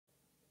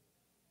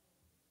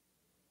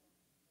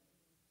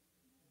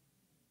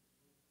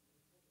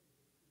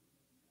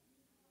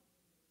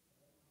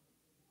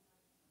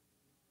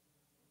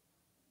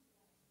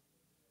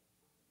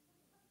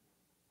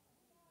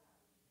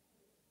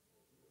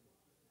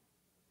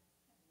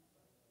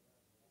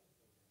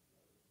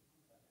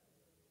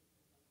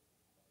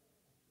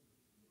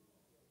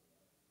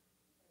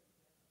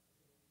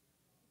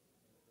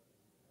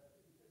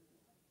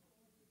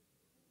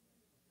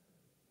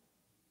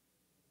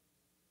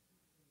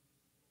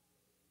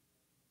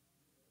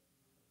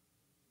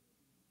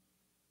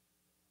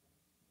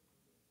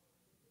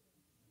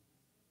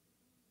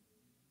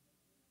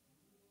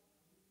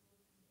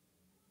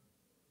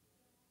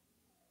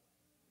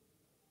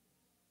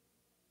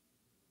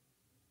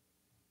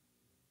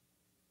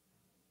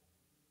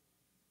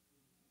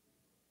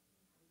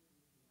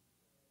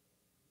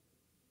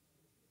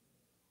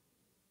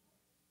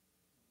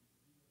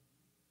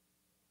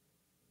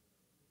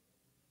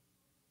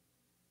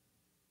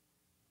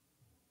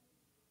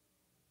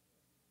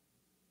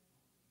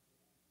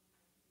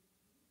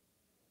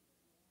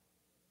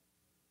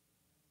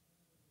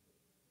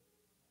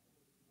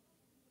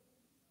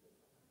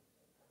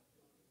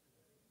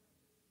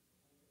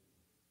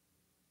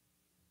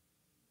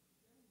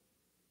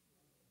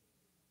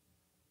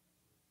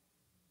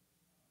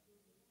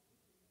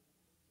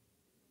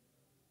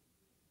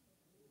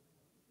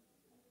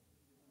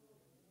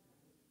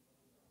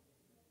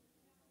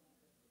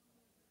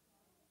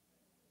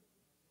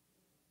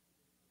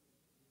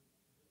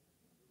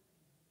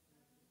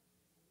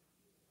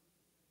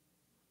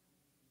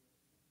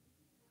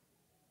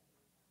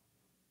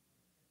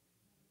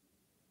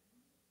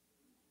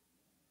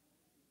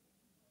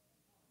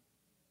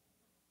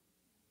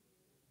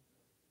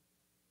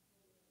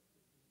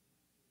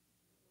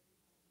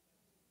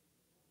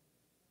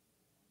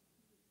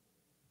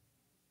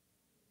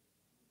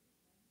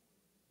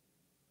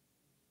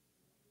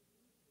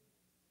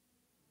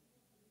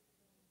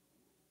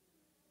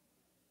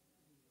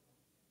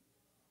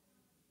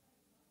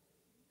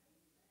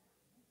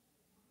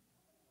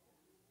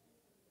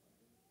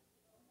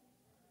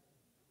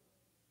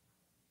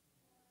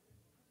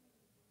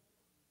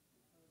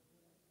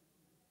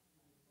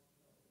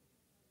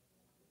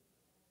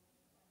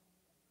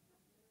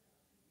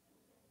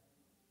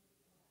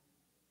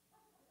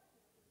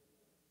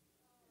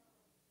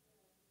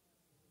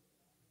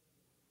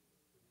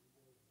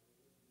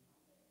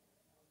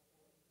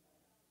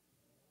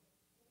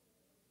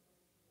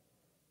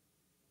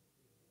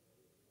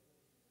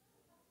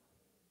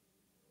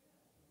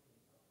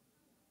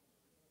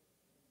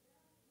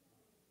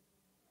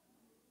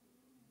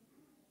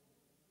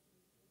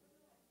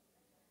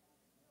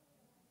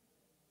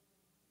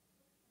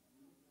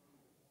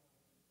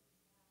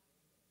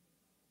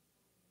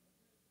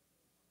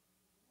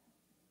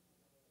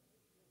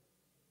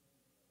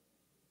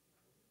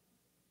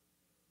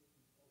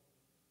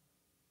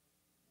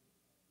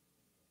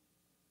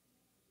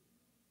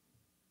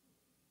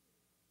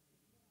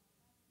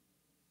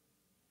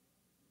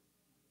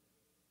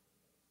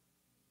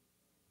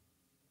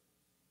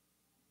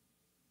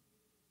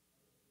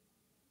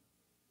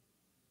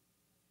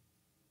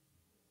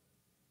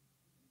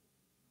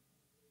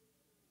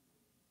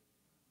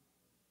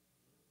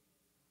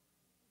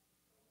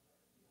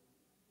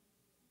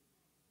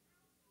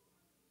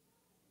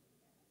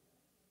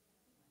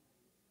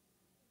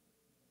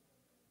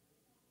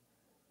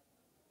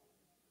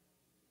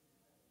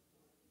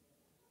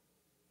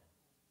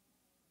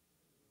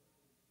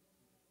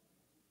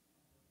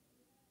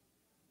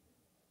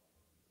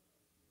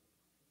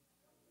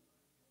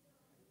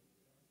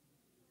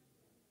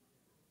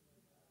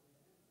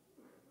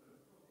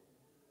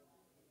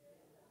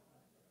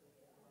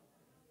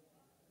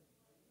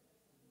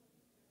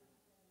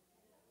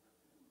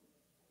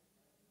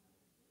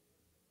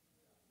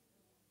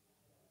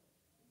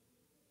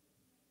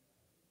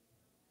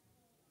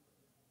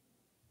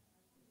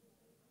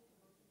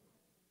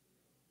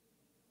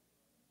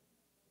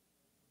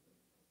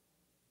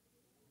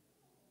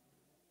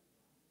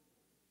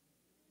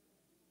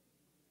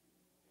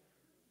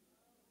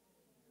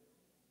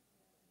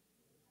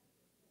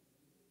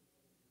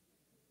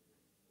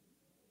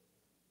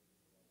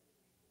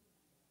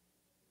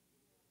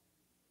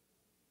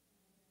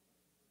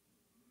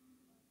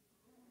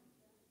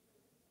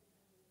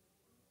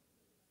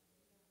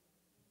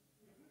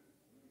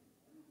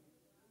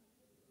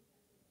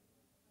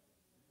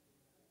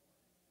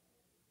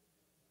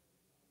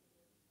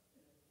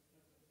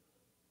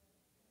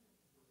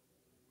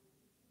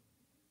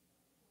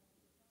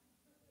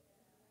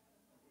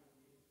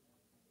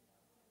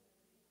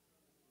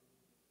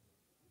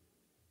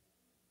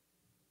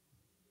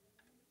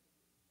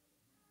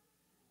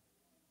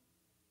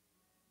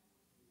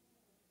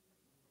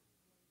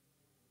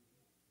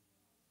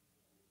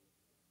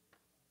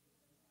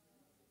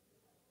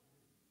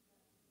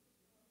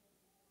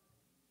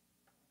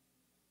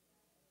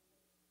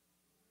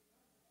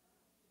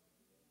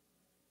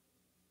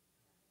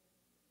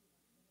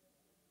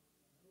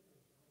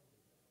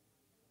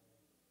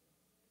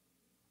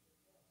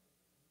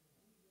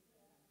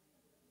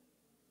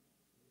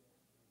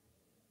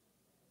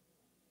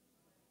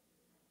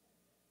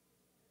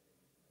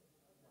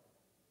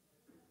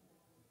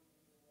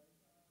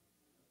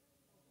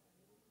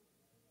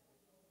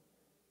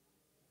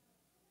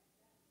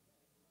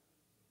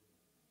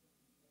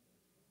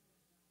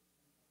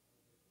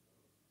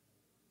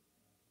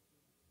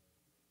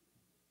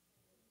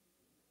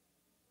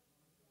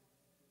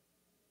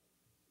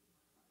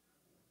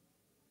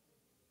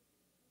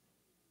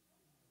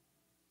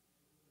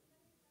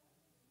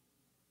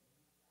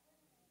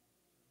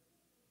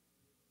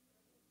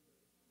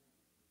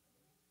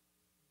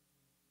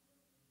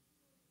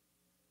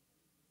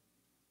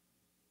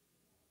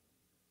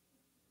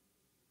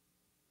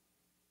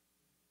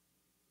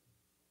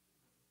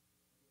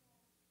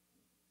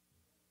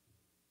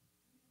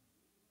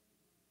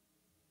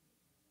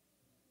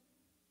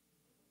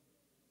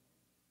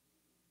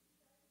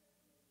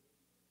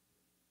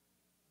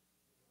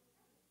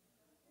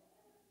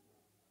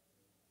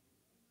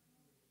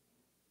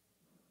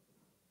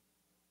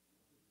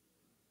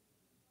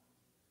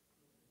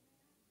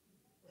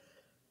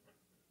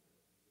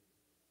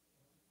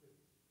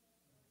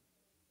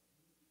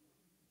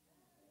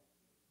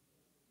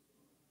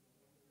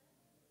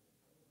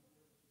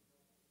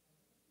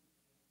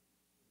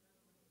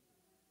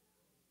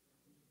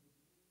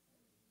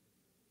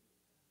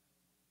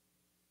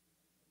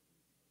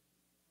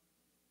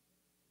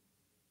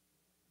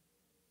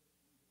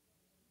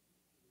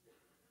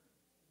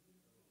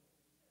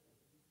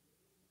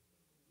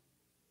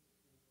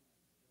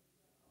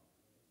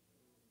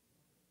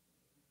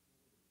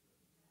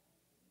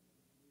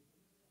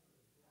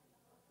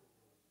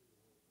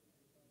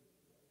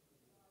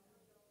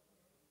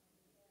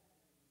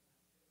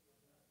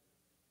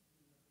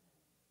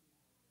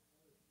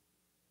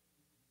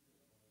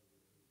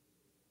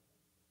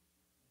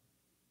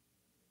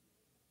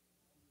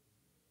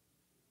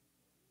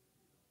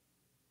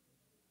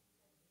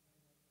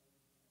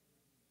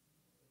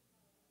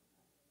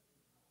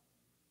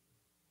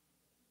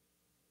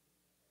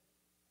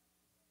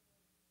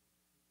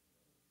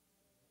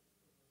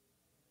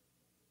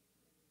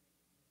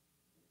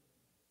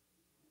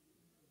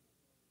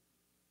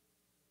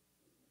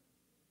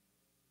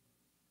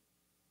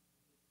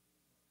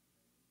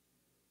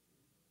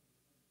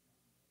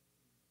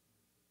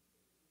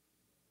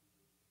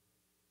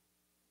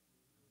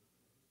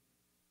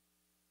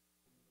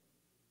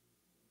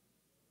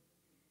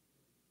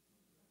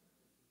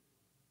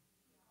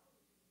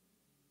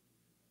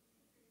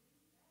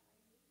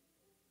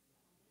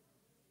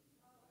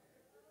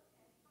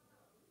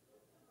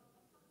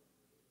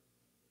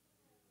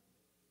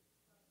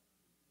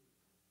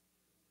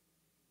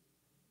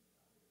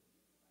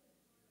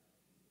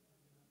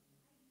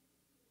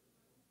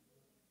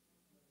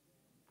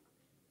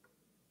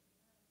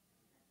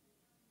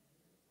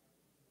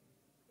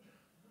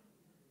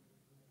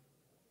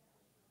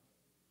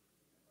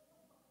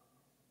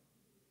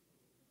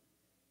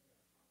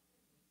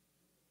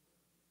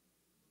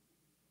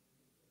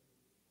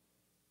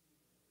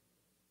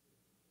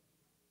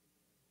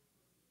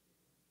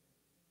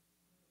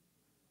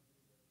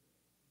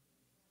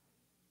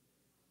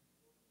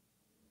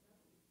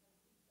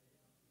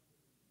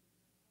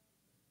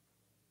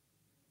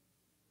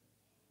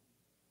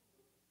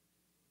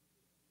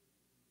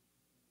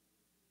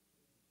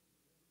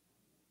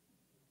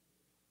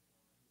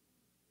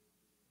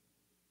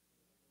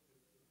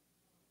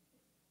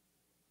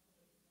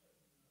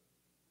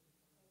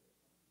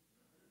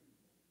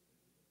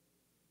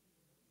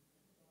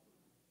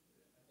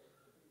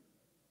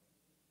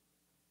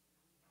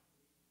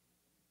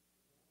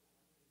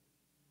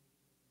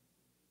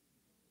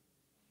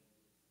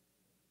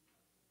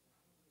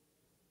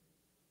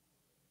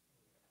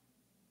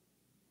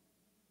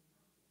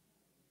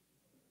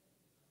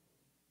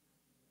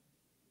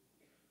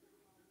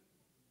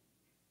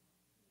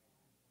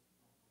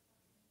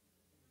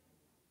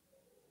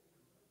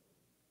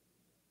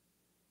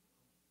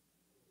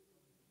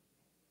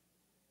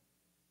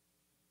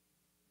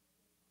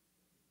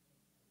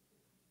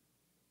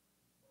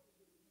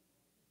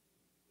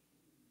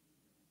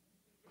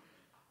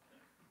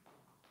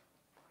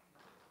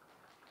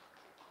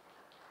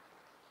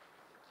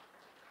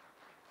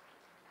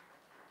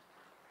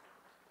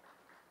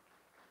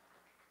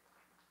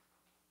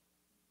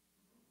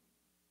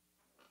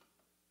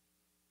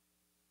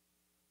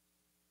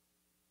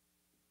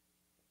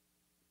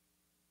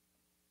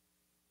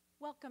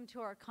Welcome to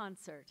our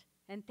concert,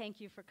 and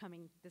thank you for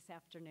coming this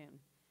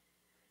afternoon.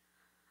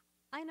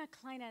 Eine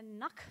kleine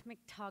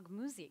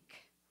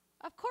Nachmittagmusik.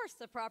 Of course,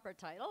 the proper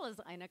title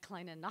is Eine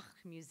kleine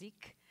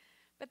Nachtmusik,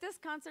 but this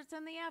concert's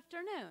in the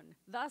afternoon,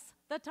 thus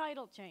the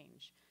title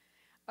change.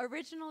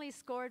 Originally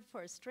scored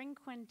for a string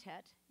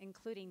quintet,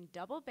 including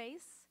double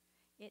bass,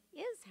 it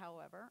is,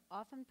 however,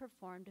 often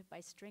performed by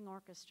string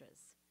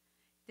orchestras.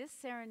 This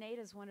serenade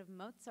is one of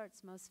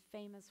Mozart's most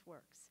famous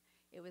works.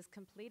 It was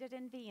completed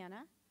in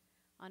Vienna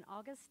on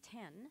August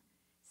 10,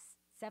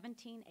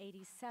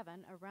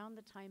 1787, around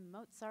the time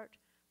Mozart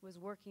was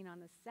working on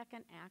the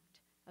second act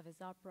of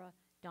his opera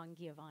Don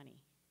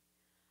Giovanni.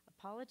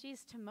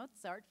 Apologies to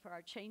Mozart for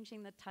our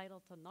changing the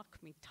title to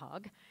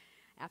Nachmittag,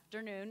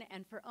 afternoon,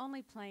 and for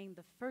only playing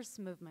the first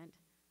movement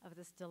of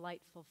this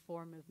delightful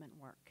four-movement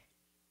work.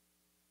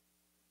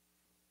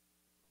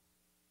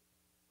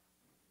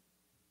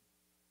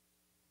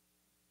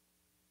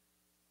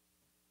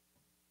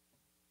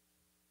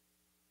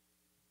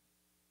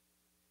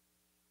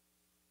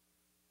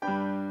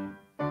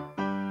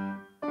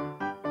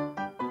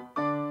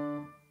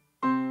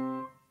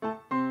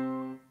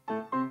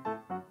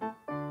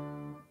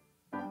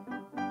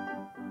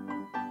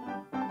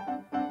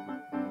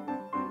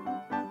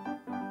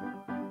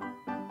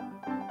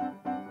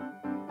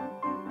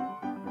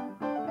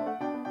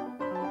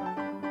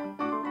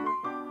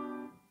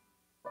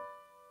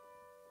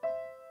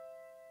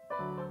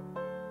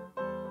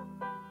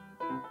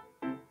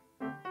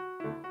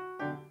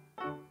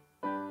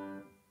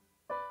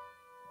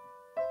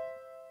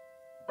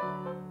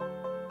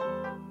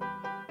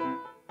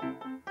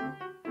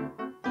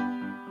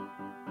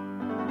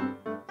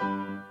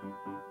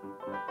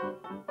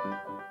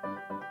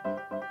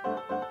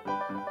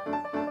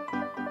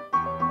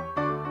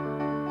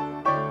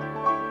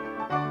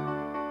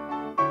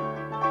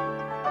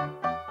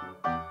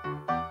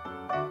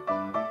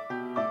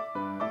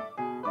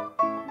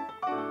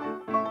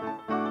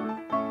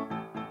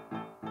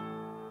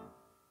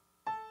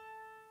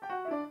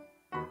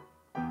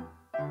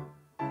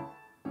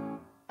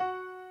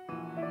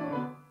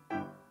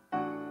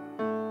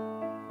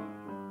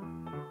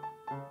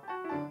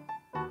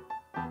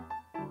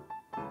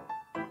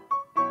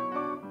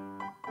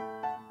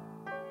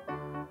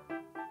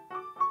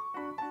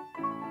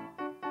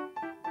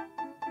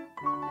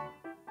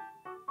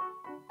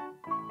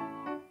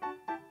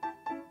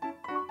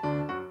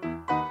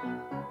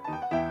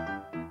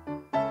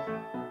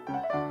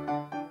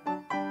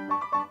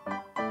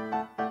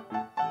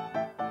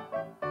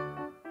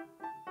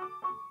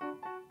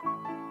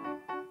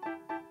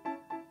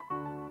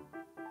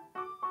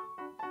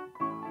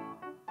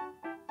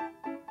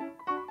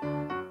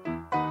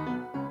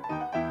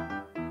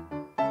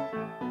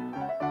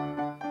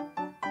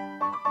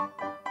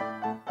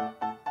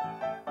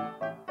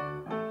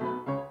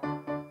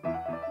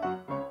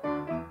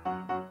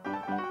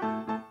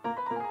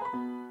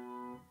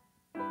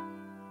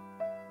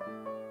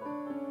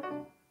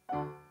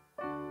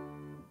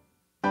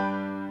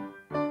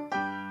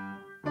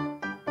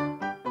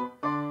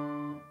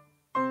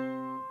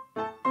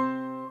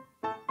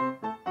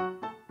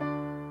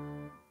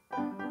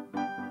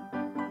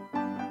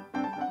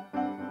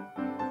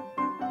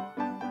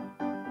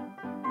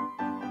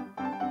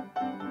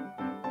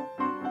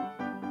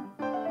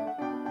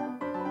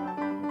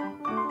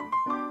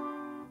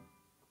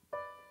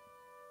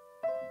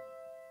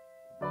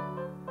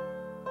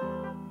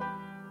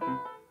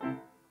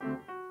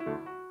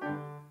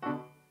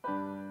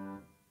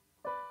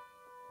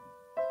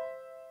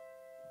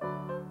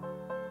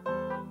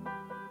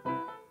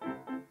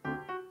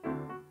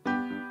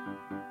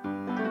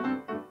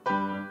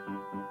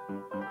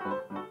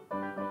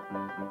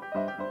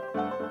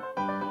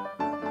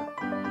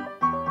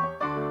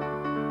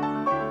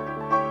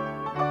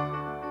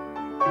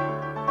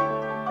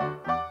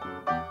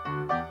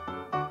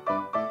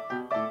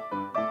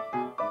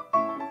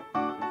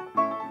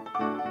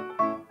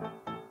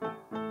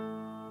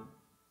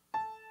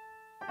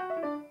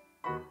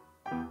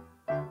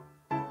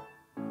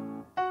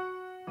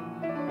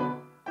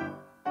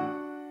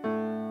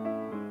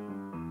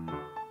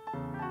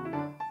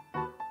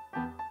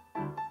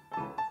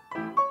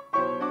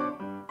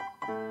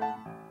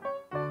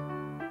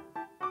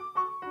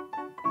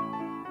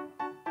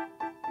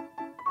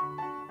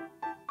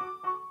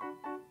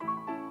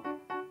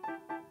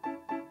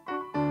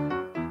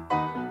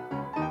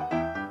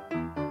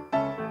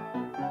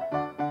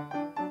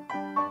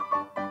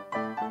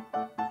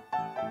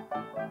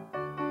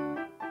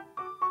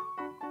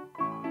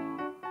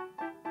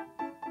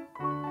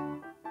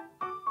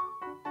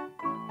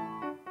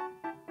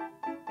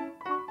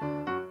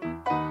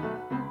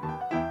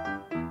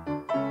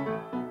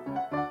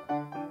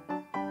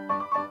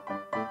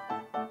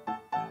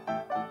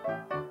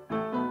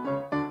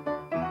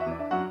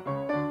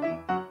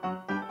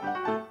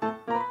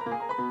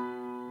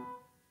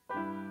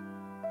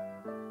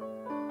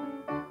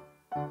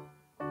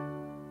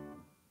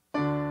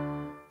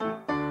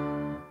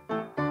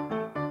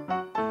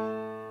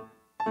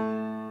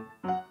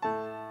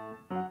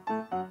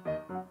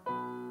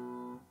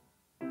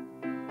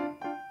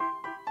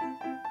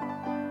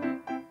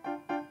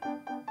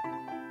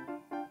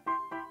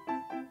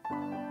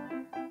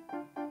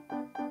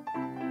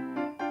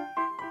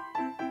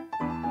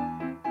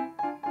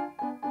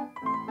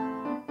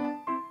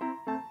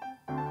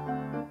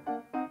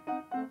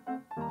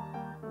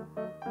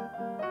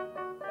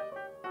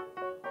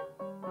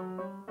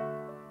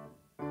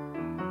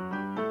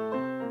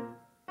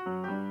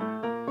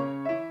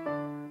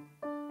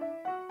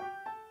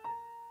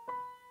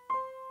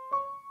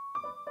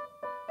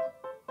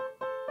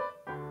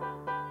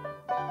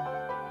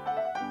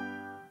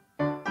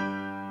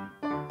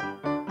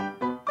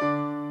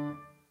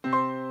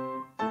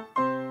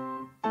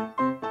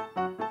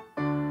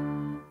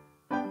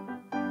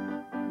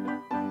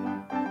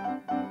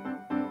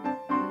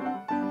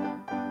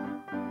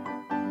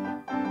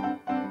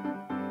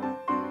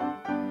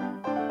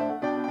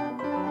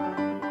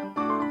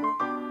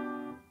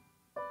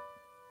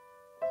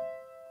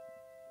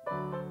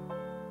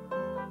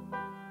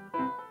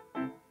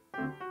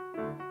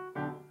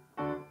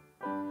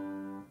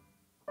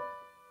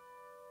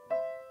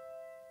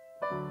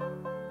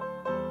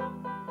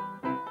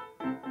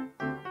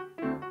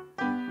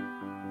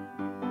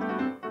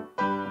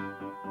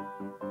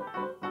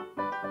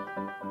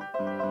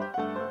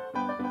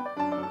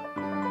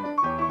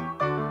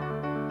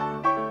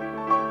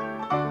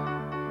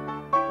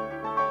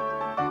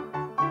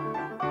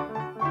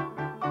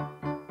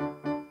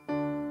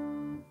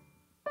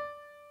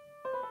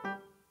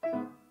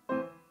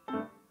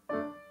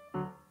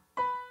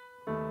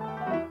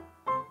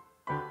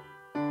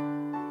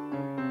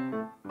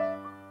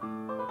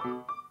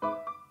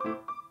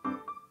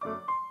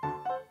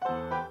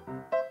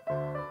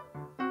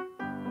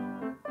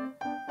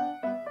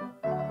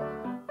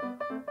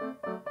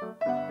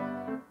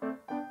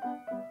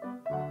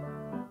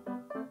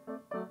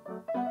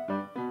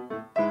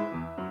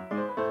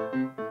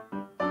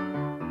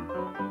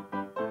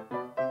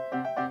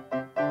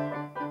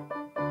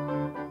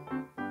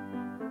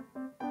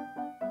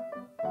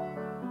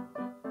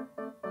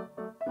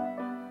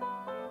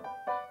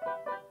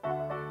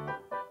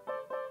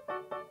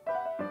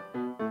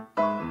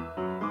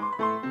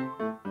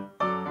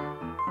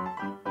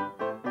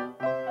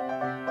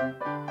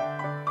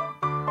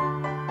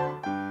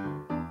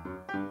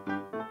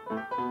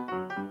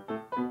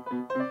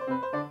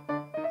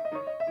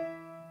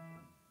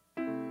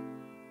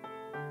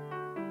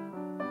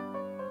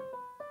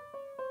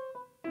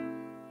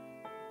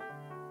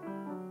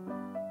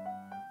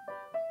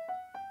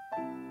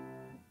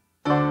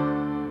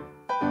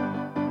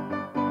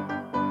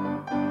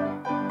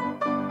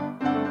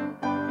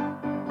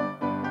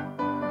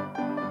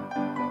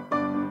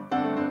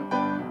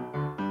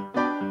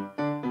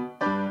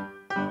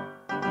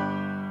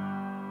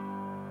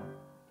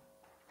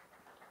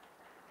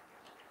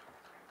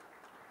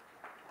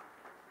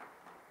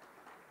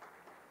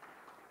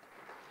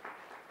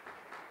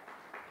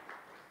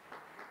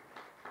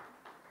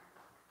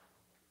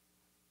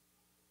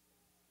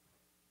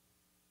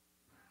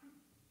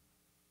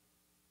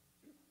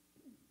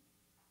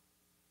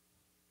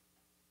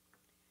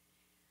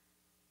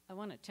 I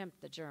want to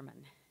attempt the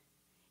German.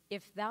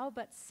 If Thou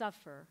But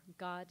Suffer,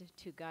 God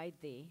to Guide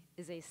Thee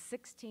is a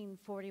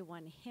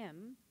 1641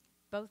 hymn,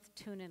 both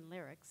tune and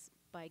lyrics,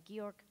 by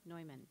Georg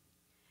Neumann.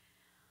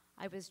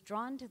 I was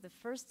drawn to the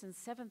first and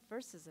seventh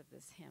verses of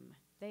this hymn.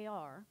 They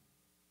are,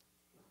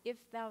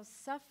 if thou but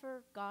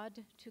suffer God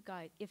to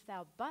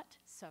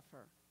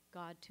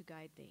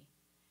guide thee,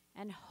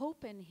 and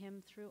hope in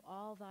him through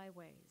all thy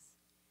ways,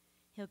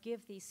 he'll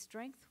give thee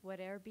strength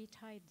whate'er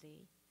betide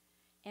thee,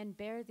 and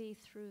bear thee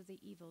through the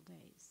evil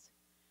days.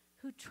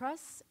 Who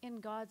trusts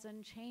in God's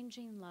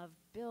unchanging love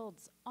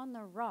builds on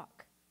the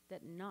rock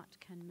that naught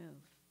can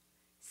move.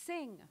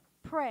 Sing,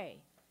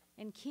 pray,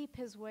 and keep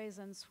his ways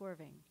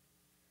unswerving.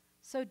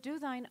 So do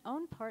thine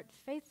own part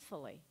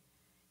faithfully,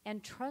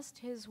 and trust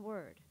his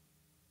word,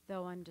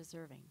 though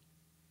undeserving.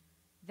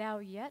 Thou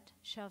yet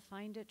shalt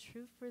find it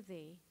true for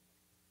thee,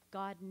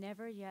 God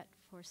never yet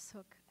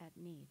forsook at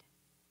need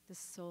the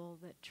soul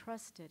that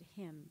trusted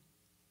him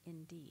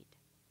indeed.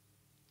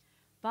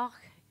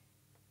 Bach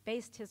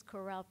based his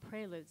chorale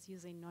preludes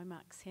using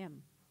Neumann's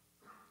hymn.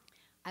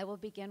 I will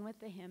begin with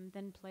the hymn,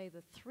 then play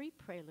the 3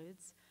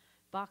 preludes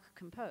Bach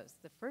composed,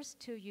 the first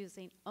 2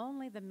 using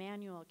only the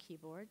manual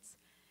keyboards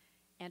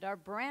and our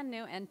brand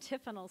new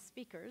antiphonal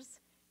speakers,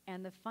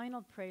 and the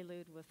final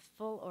prelude with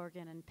full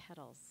organ and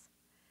pedals.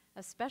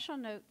 A special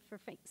note for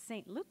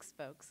St. Luke's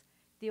folks,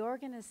 the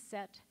organ is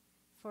set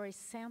for a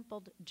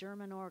sampled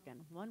German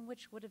organ, one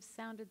which would have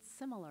sounded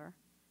similar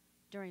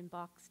during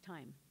Bach's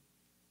time.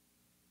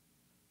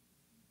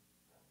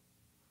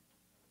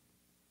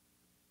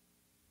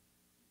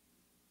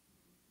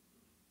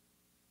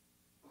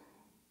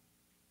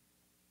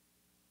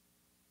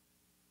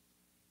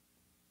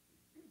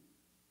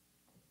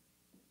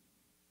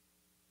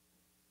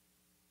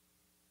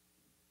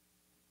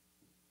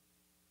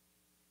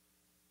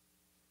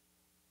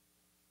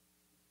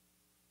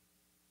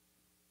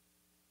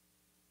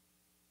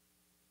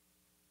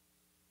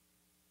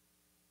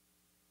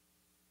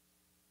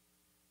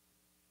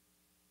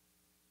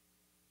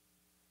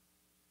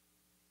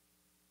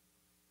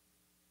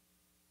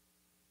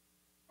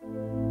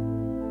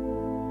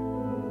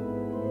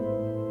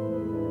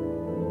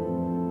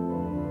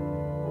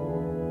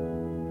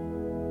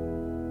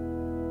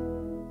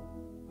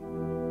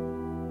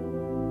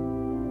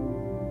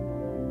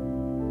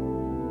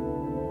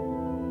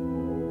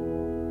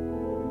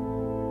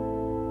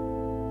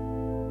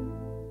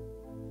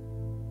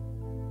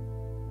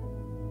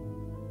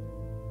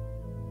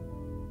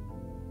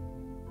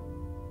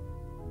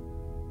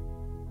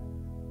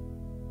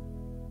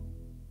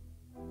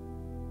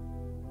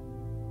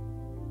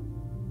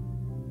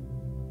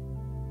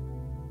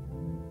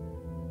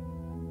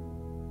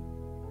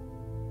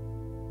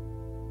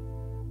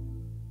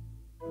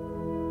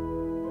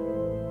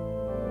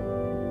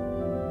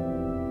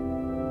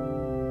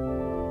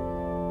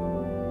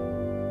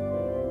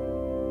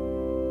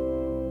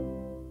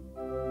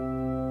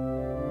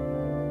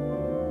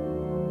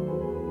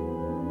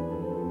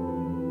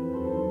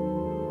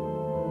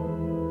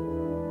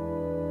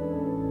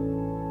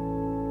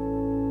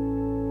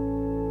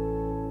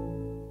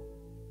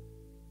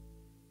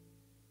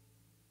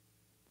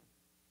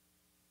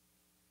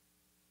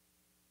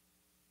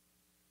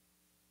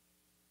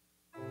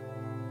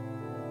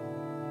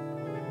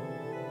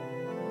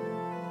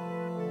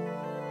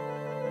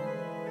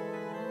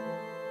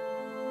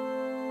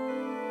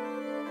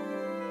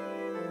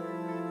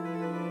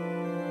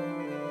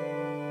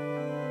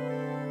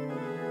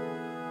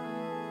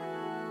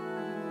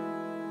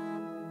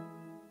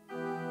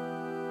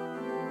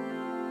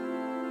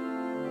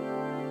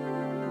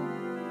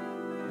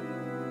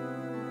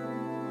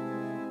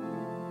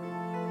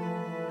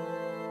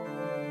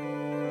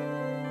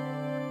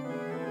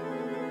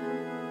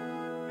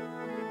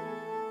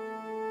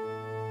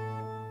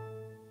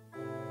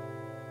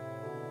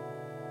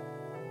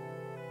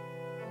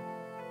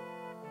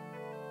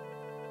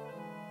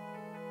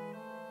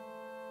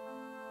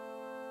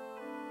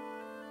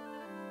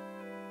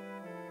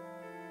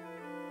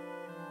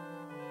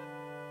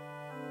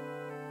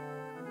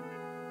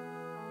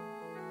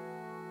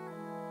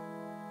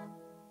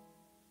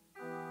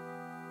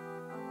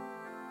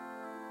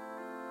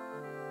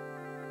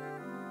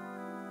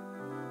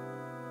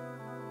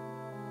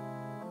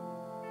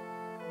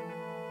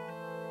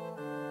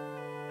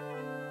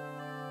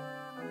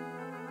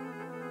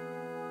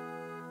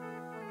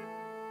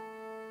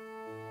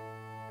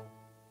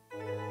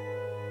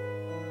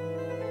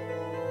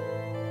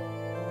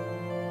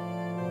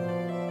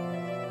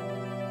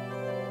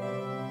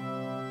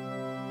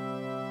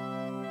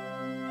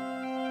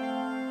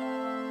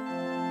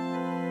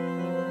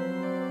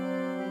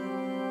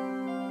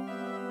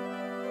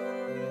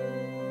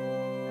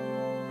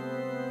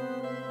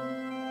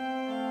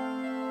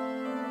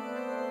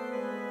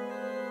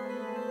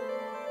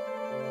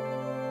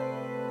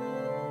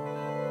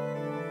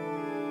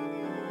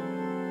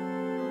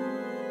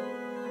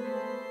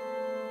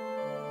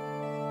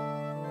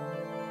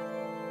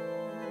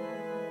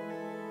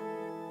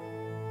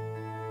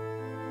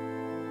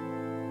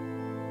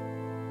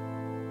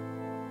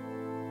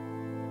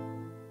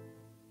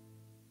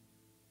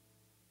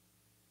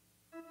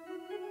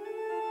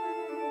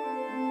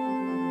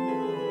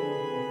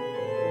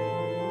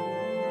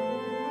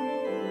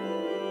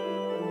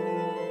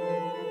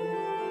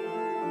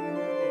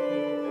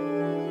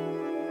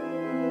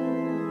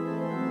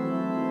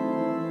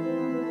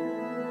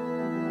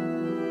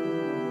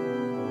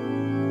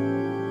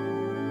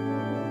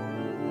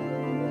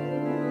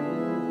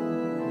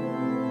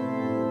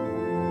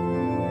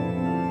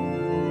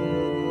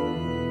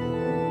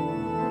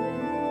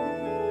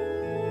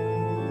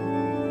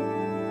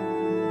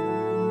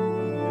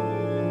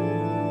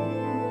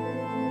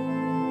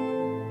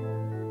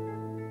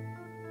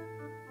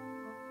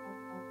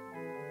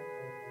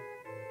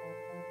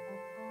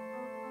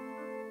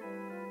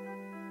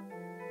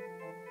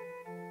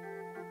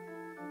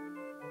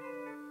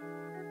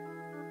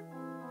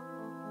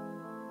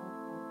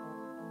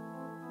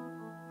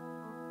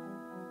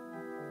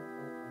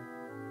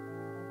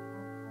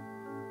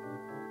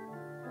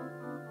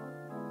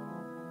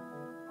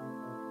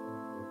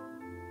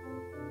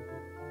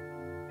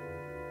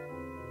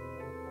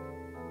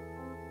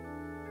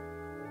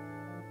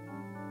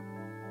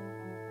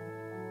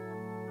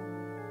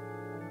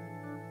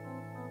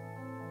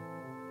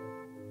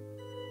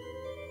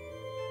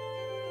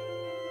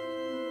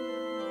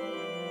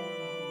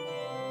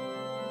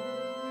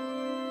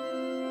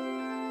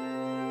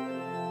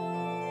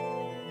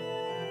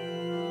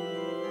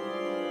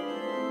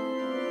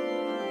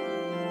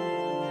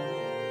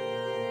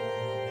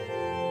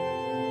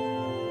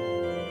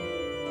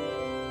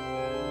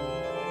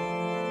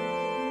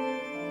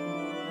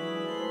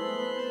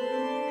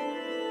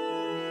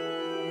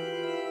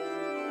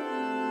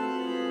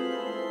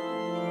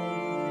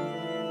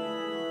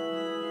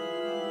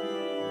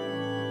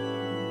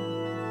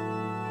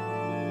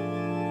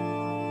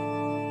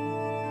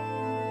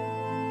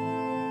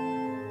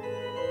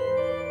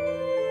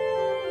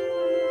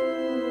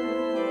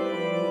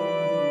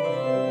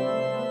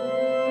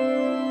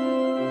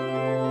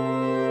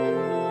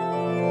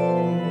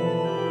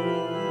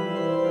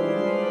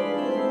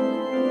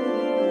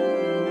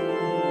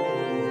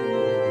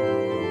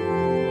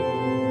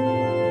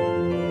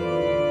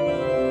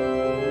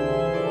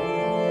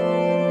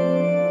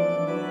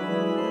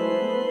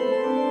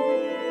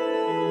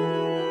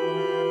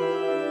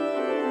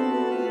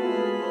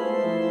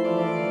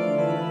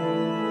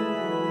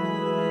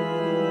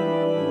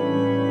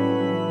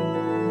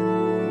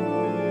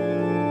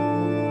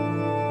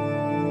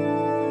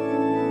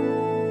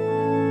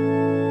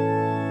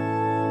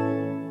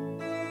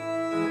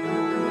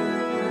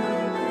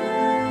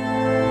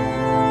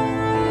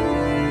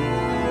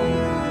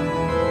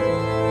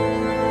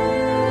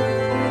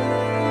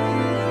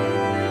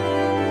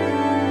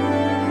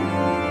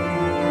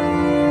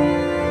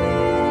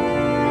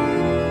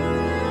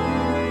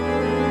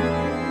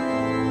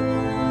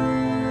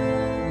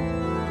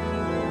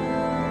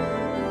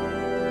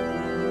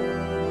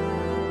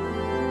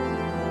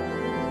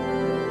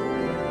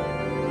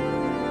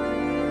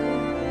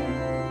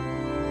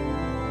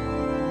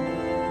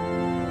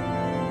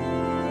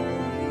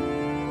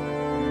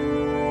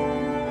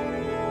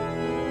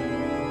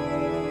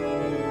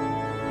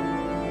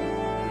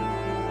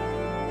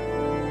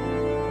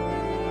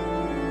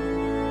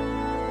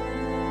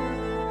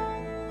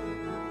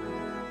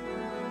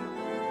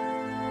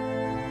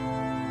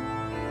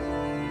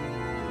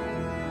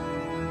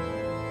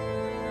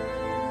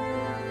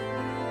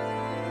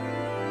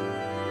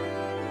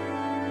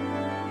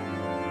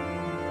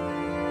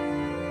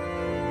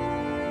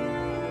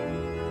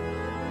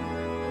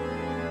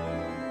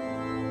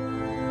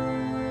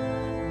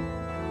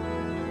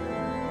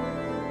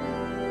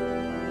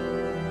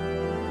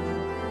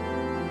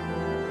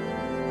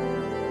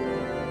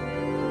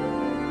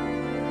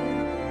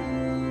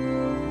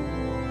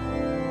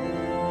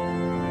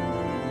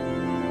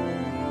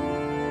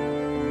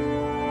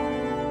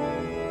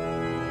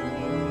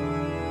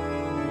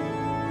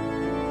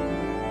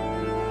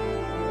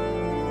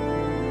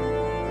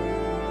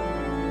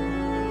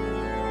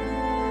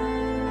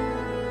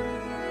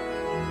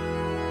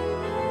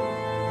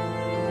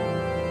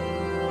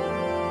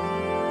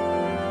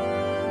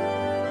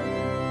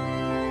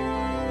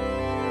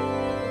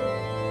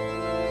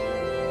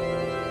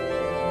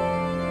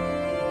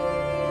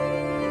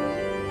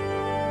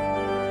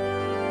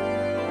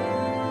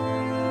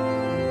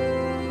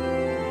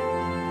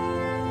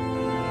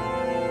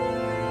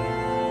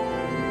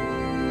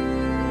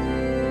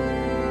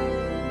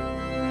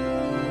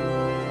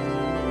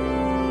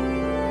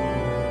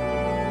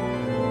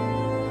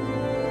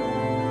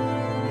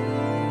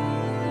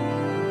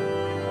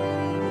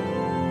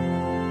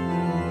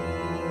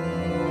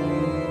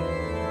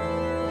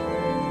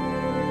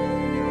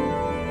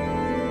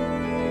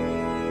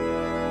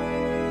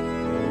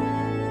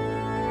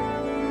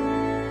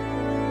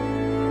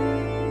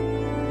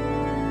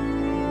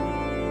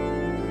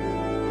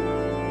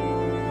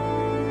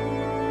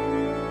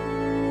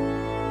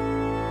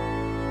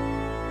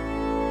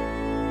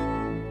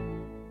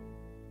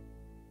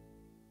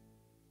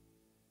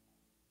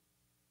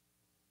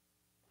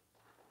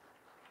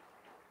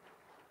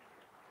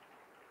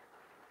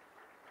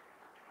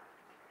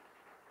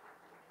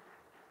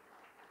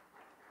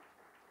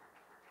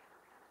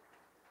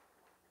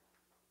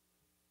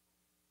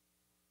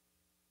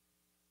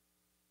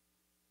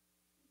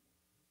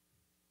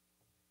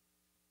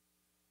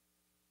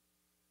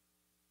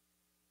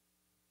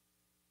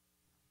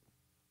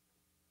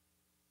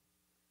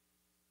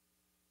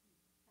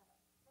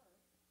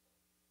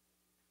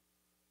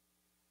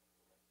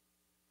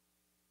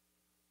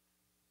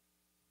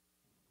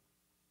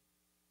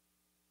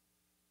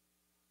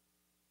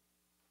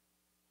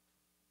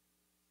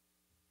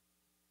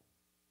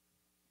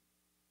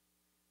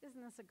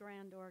 Isn't this a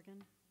grand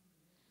organ?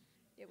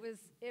 It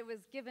was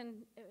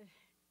given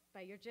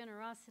by your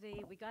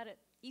generosity. We got it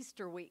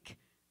Easter week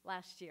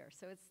last year,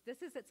 so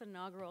this is its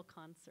inaugural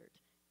concert.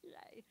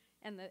 Yay.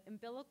 And the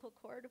umbilical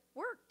cord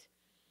worked.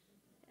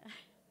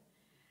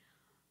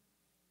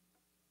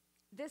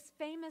 This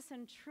famous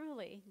and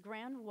truly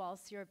grand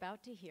waltz you're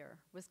about to hear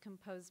was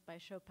composed by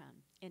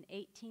Chopin in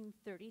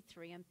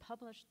 1833 and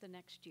published the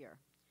next year.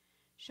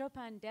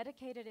 Chopin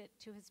dedicated it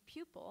to his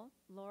pupil,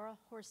 Laura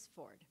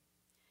Horsford.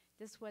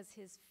 This was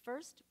his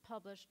first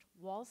published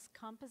waltz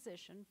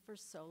composition for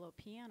solo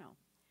piano,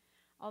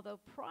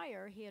 although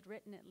prior he had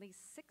written at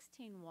least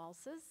 16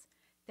 waltzes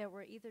that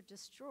were either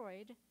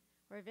destroyed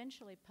or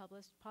eventually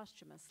published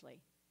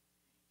posthumously.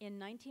 In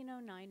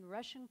 1909,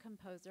 Russian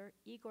composer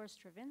Igor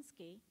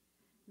Stravinsky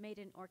made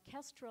an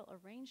orchestral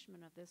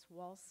arrangement of this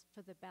waltz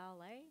for the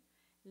ballet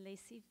Les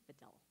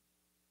Citadelles.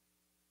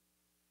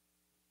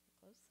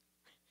 Close.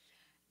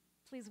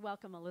 Please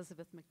welcome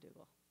Elizabeth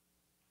McDougall.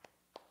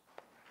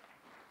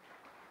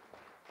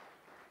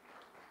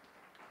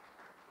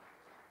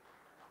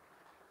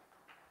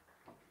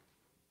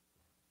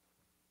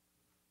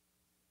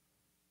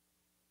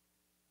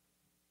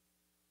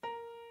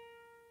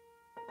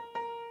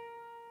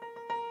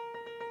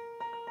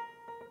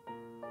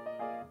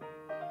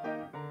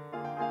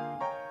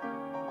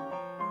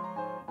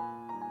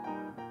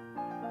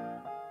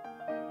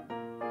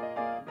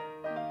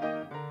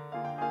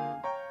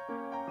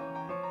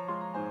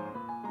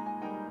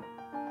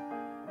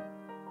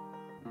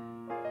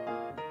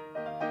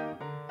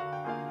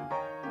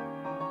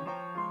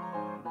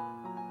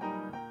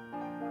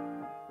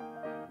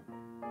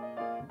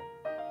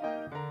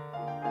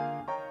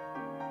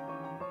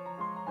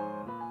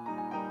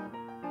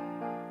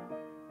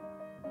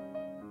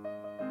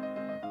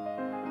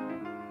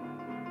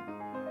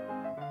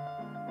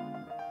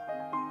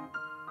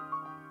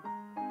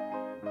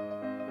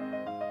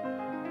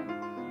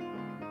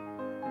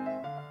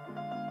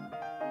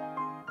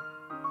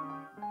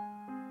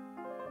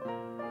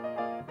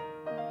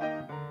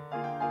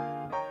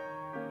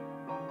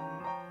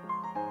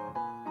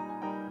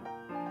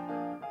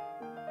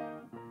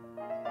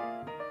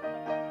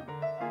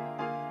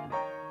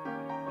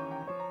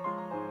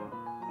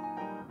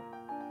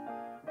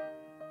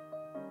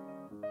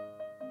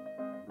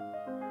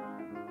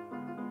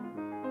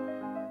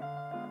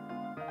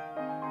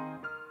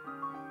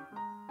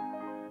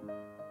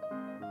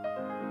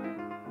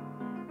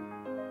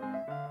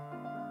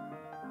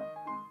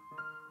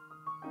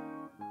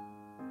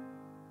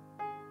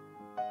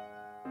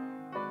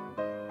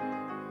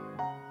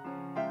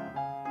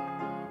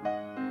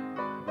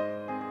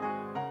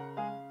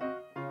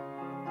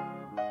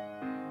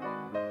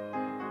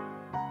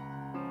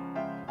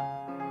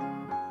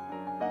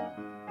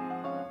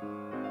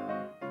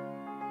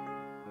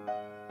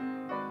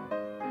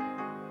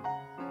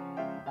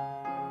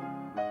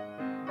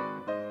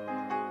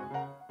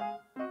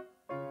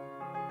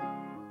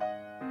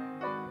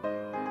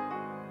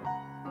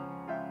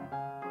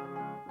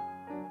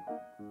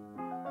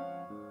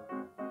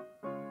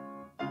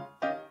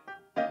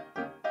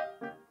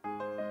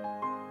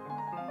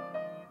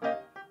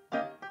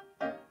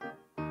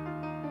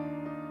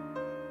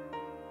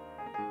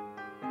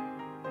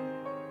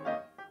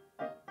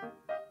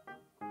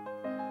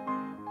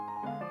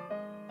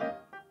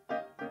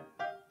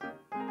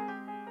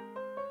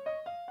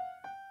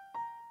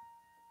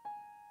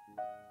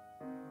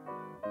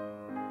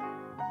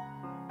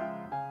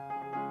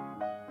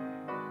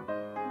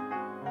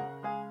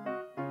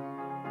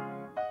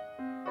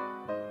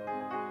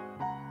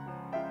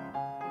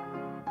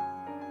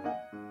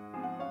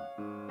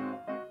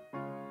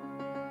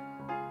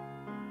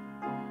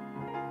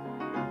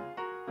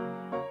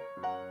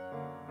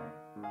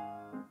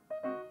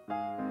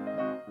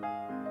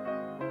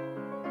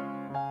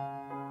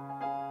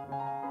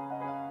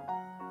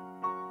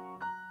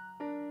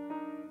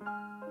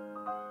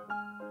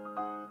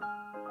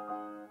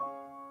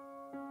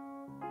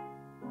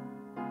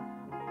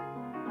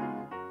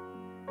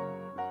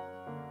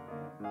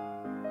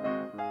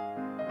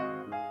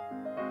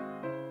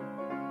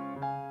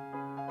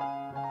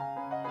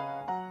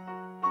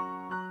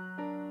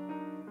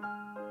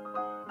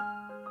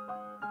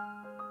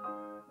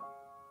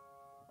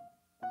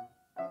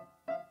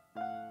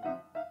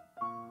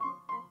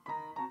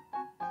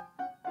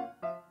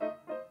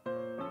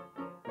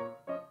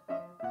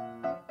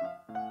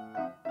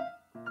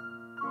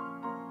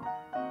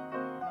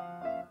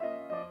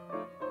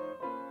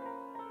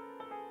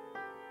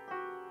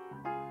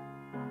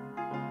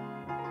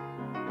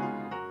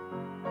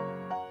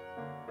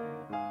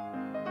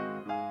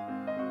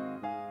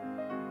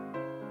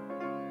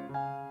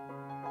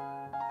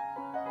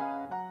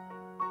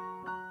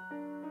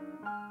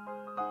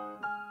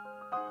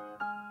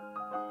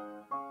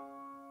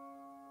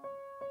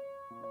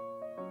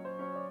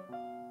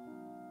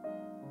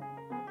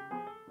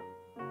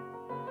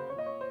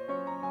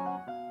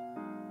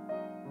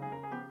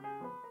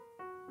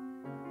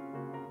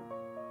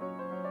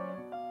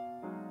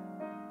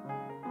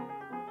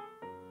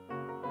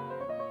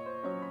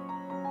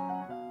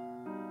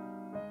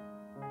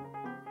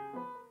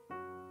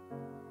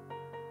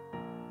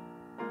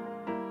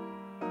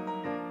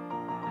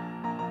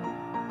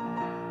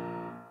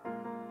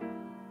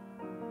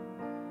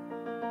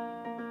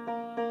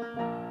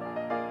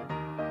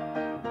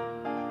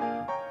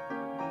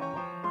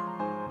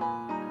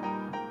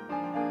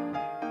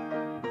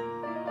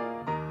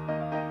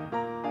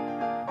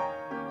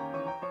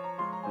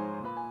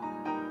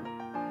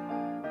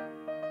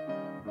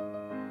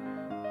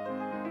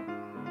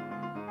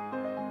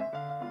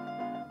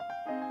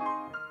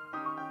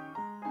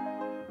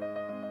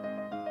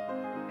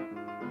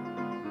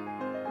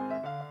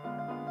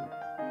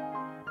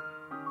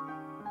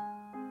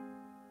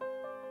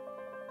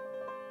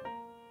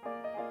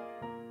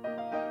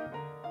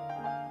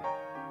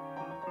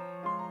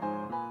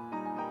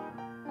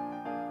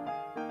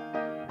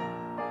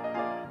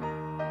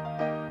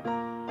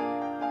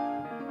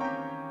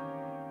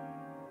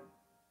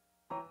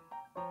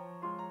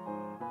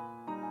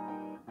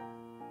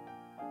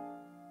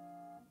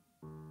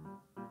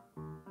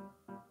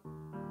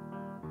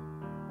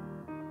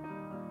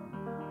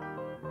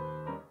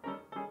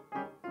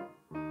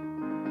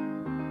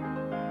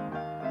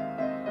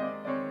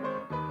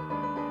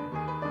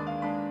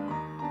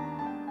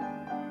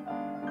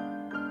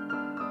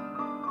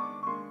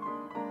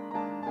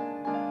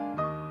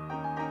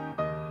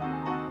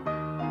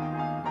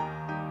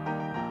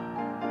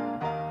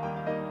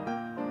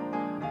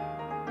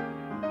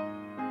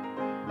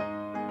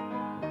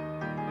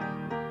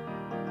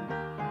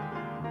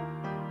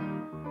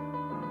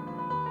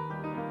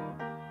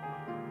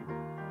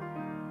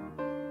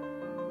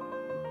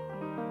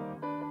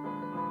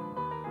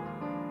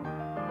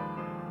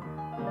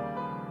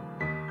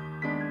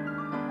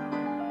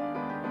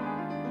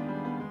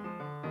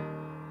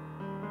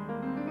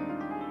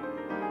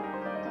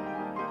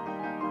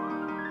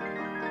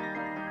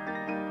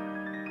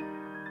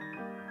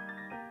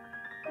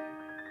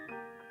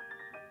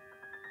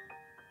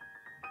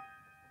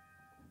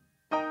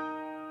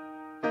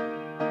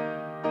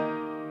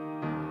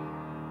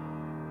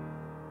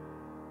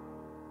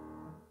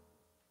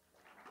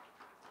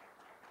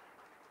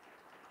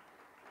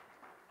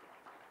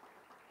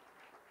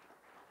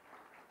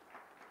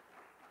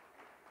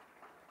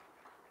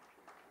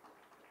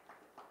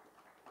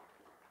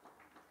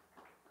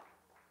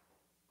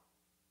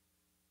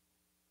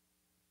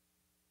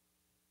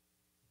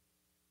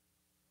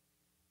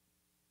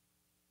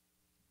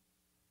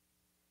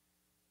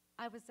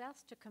 I was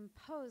asked to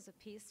compose a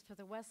piece for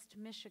the West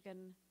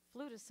Michigan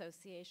Flute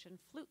Association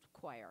Flute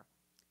Choir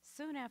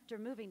soon after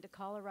moving to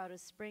Colorado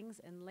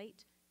Springs in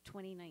late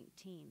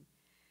 2019.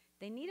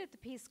 They needed the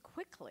piece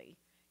quickly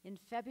in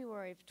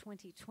February of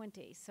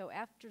 2020, so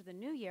after the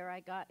new year,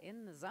 I got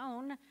in the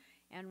zone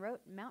and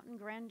wrote Mountain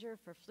Grandeur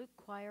for flute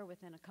choir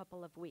within a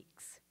couple of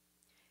weeks.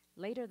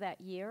 Later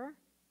that year,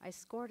 I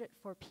scored it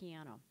for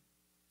piano.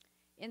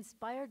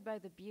 Inspired by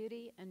the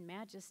beauty and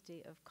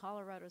majesty of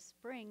Colorado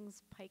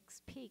Springs'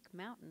 Pikes Peak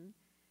Mountain,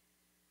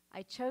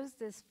 I chose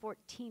this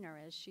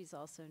 14er, as she's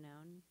also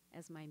known,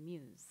 as my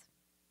muse.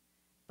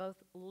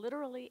 Both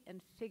literally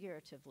and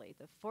figuratively,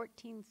 the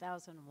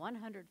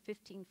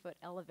 14,115-foot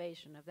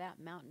elevation of that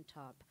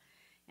mountaintop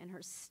and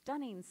her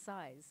stunning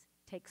size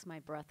takes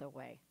my breath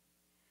away.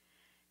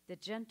 The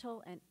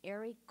gentle and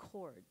airy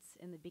chords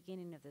in the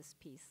beginning of this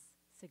piece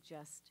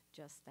suggest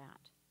just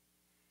that.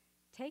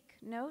 Take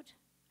note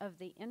of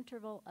the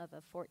interval of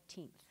a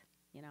 14th,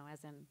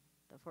 as in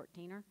the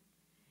 14er,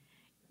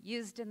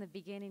 used in the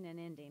beginning and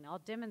ending. I'll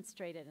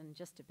demonstrate it in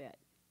just a bit.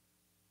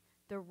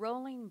 The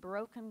rolling,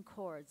 broken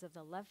chords of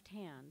the left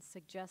hand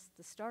suggest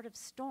the start of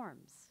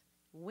storms,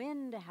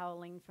 wind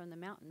howling from the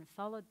mountain,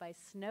 followed by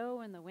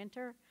snow in the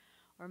winter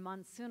or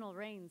monsoonal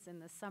rains in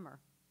the summer.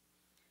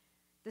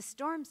 The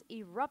storms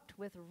erupt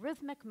with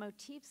rhythmic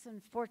motifs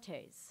and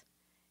fortes.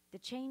 The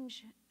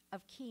change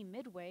of key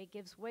midway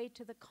gives way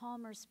to the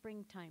calmer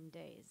springtime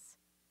days.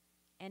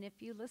 And if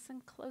you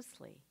listen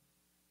closely,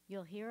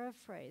 you'll hear a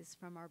phrase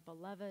from our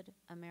beloved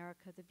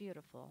America the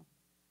Beautiful,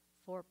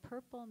 "For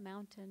purple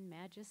mountain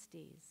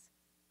majesties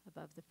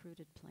above the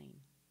fruited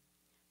plain,"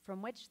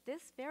 from which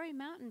this very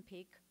mountain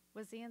peak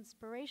was the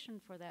inspiration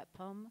for that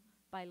poem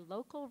by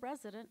local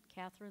resident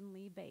Catherine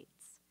Lee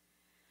Bates.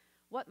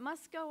 What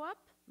must go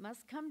up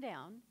must come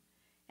down,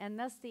 and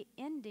thus the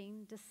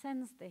ending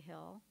descends the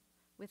hill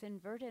with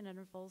inverted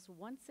intervals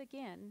once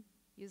again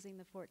using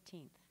the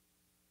 14th.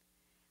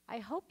 I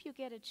hope you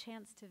get a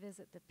chance to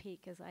visit the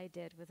peak as I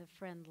did with a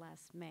friend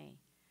last May.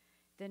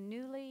 The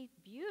newly,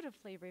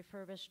 beautifully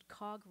refurbished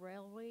cog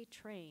railway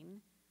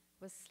train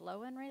was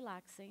slow and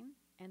relaxing,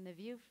 and the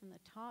view from the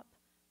top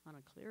on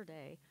a clear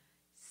day,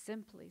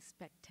 simply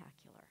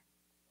spectacular.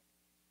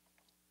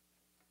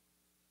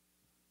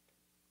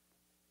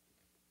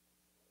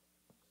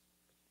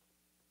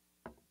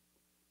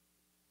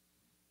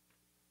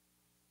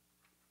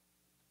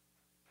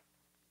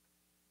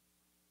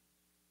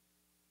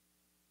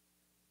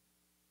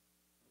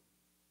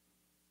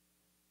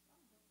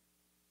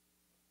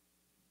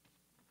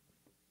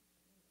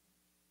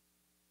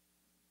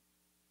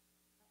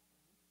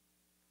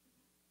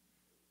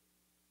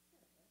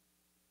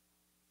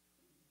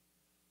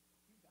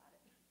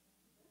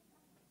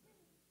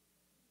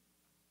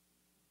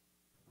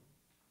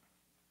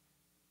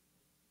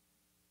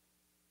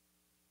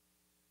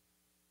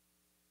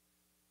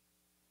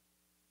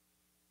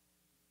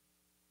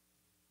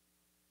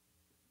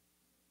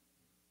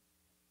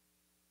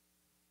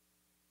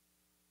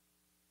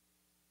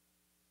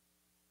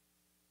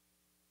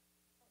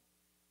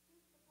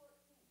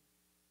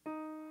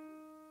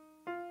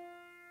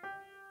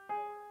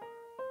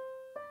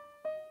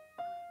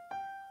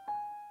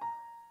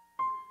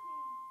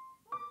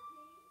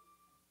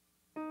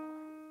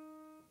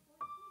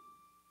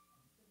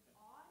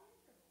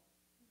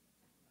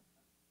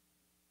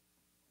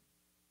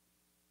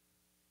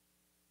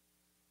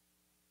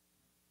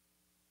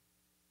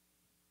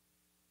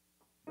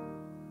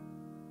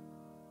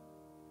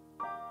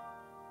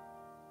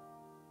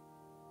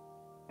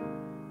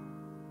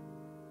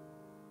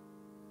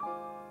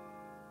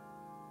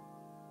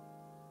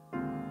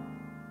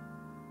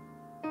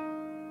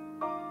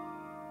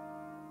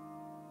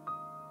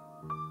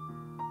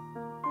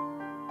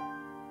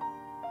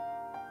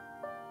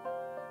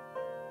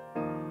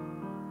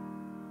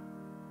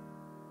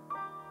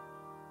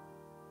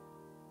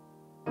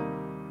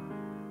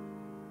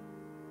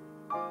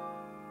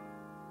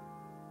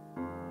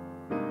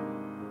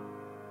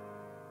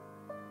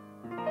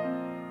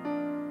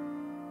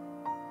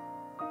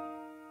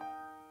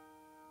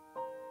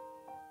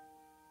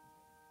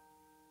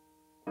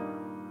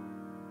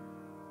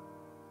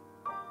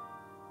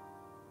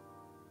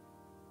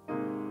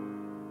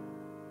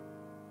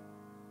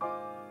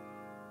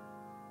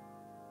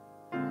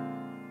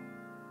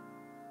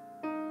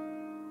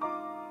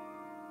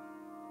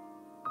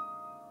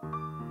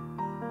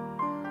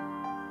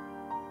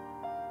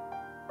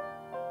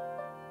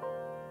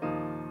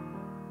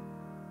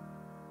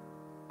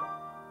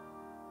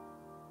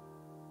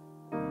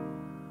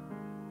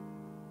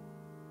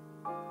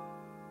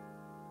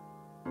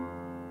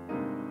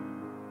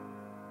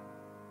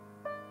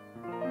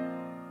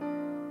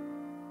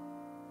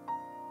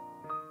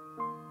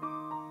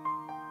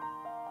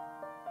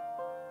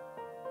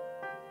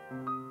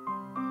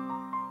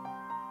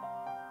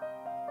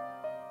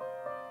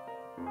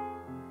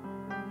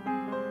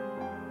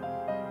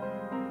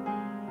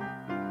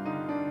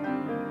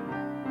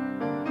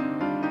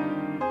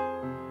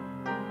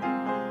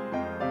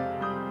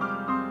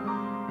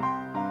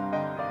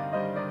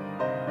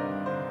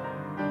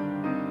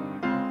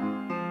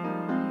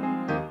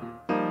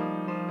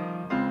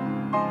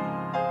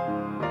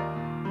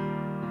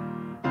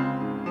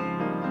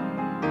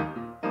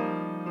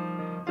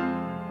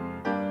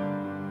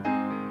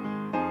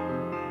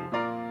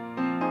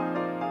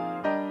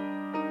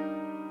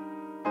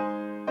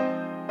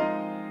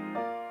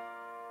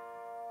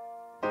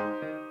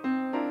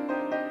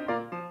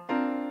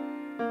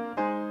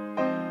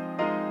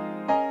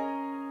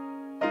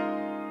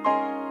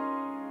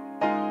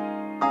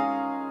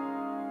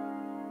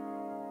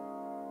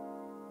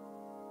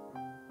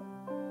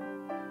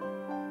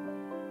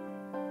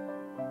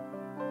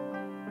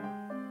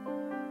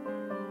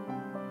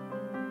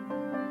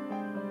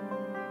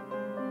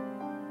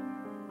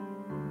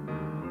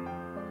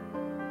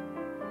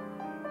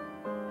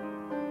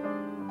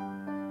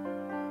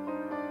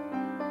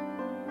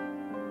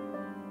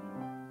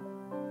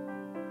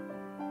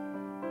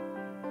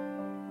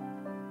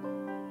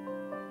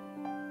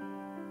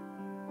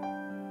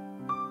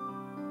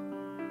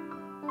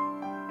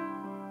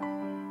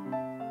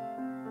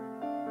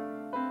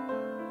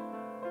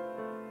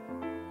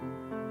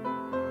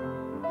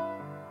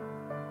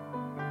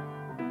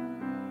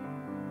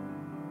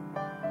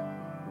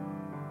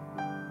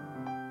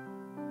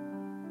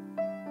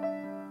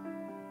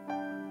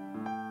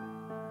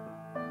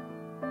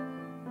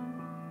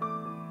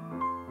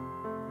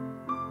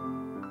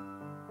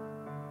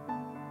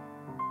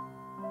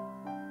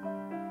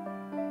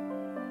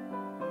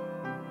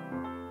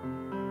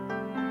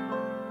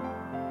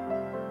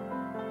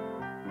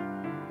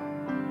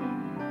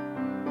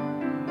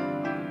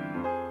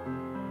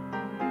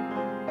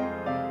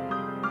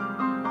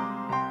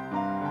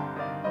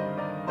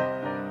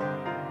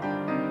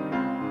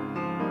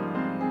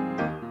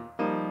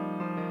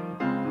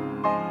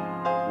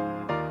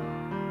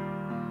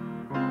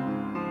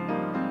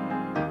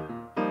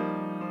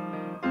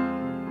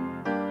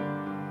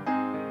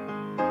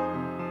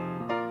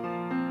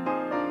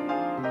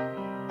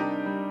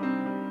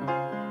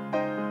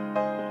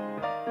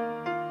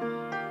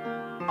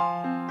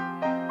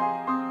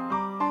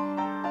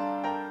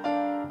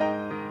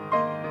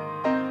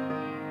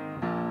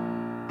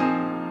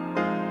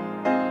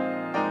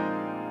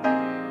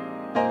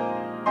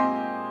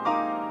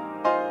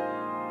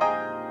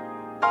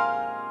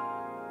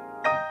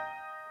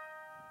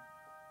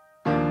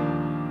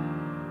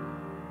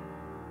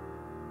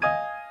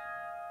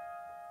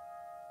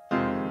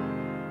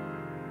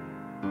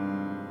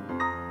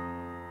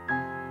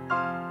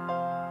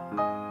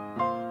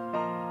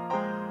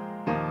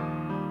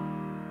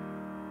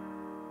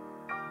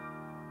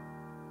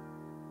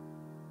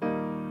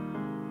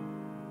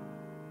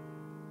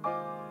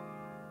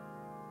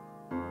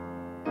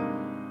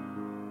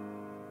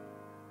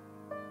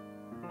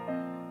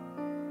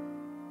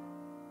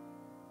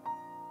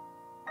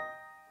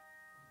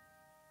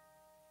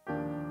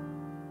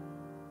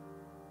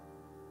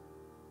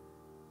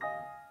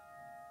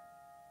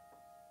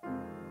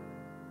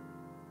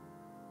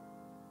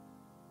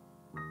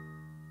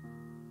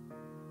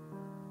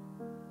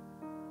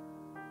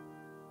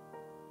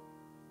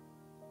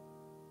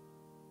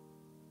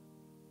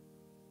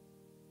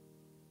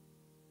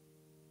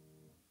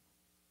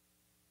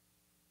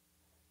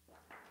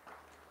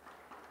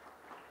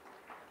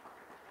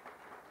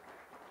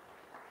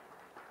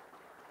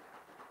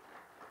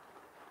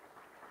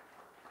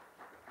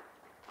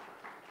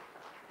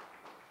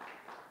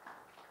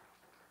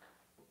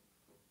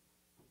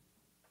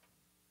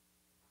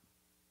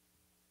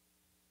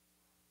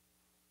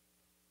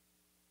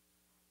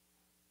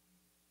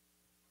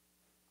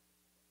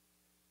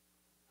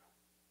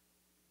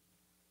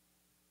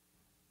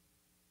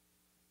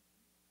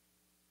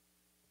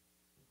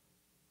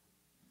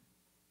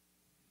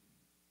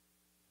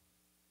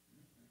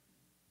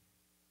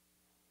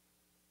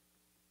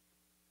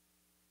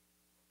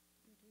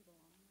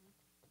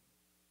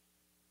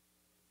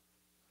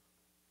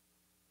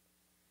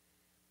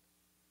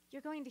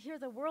 you're going to hear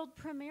the world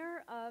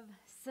premiere of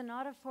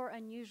Sonata for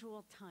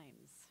Unusual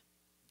Times.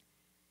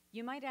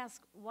 You might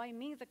ask why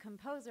me, the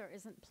composer,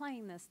 isn't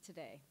playing this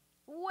today.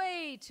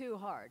 Way too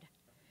hard.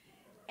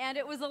 And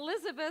it was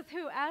Elizabeth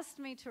who asked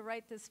me to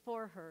write this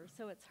for her,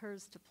 so it's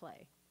hers to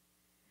play.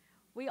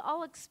 We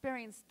all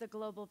experienced the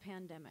global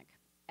pandemic.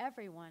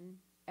 Everyone,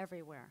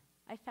 everywhere.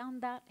 I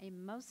found that a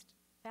most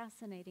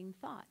fascinating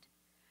thought,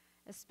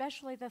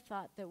 especially the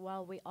thought that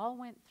while we all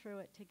went through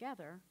it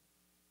together,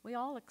 we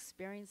all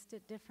experienced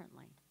it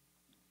differently.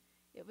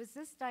 It was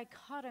this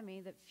dichotomy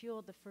that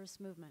fueled the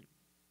first movement.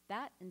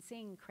 That and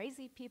seeing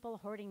crazy people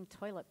hoarding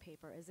toilet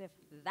paper as if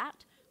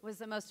that was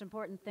the most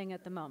important thing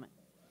at the moment.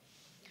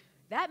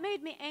 That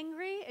made me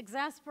angry,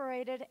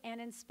 exasperated,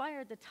 and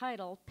inspired the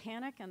title,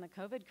 Panic and the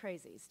COVID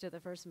Crazies, to the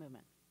first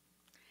movement.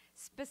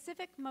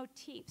 Specific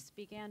motifs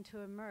began to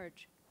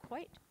emerge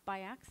quite by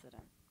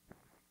accident.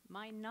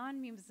 My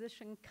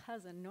non-musician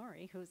cousin,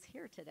 Nori, who's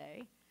here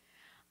today,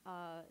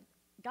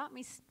 got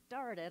me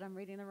started. I'm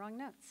reading the wrong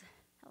notes.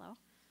 Hello.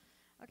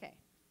 Okay.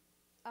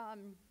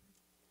 Pardon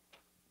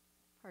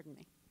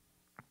me.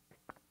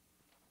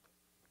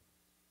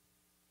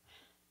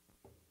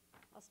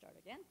 I'll start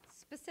again.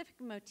 Specific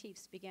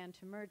motifs began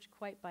to merge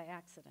quite by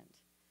accident.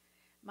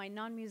 My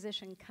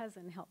non-musician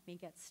cousin helped me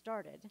get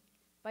started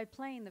by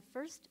playing the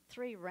first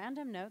 3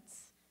 random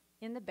notes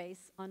in the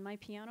bass on my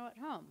piano at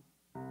home.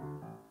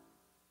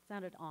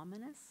 Sounded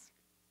ominous,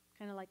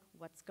 kind of like,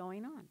 what's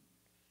going on?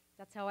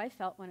 That's how I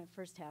felt when it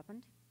first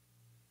happened.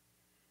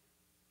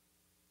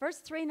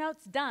 First 3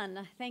 notes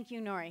done. Thank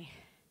you, Nori.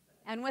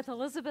 And with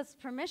Elizabeth's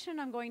permission,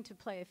 I'm going to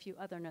play a few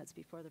other notes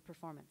before the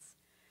performance.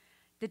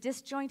 The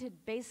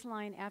disjointed bass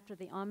line after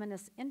the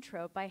ominous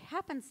intro by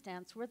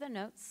happenstance were the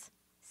notes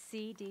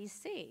C, D,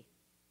 C,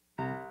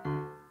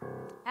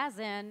 as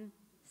in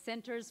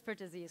Centers for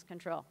Disease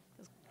Control.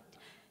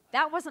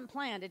 That wasn't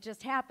planned, it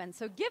just happened.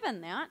 So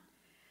given that,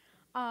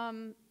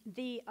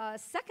 the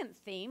second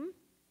theme,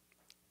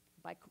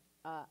 by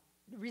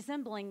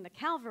resembling the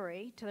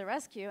cavalry to the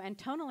rescue and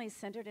tonally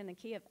centered in the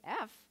key of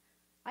F,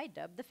 I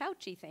dubbed the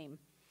Fauci theme.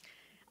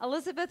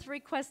 Elizabeth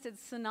requested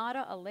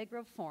sonata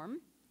allegro form,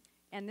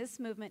 and this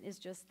movement is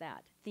just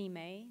that. Theme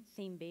A,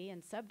 theme B,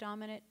 and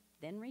subdominant,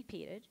 then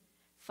repeated,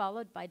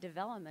 followed by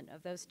development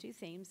of those 2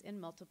 themes in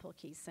multiple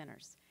key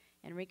centers.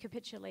 And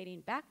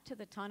recapitulating back to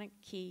the tonic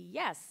key,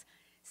 yes,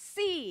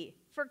 C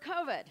for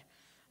COVID.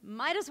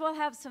 Might as well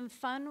have some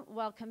fun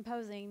while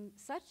composing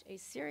such a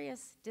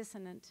serious,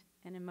 dissonant,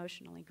 and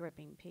emotionally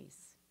gripping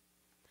piece.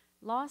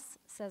 Loss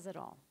says it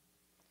all.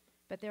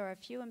 But there are a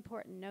few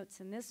important notes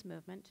in this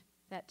movement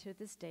that to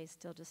this day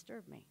still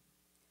disturb me.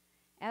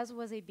 As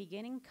was a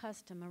beginning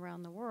custom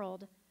around the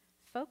world,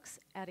 folks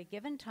at a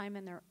given time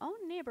in their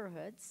own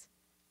neighborhoods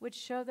would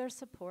show their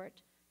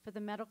support for the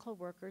medical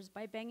workers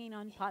by banging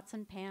on pots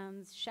and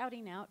pans,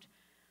 shouting out,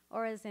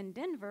 or as in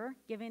Denver,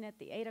 giving it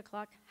the 8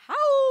 o'clock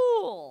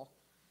howl.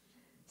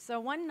 So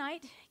one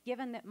night,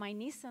 given that my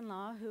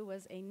niece-in-law, who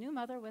was a new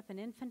mother with an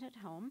infant at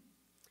home,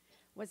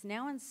 was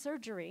now in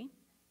surgery,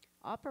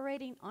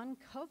 operating on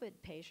COVID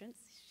patients,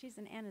 she's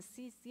an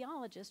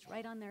anesthesiologist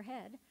right on their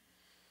head,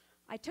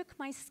 I took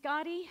my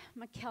Scotty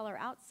McKellar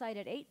outside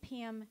at 8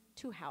 p.m.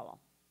 to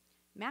howl.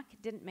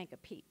 Mac didn't make a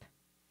peep,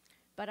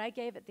 but I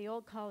gave it the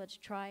old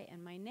college try,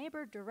 and my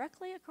neighbor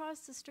directly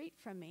across the street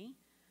from me,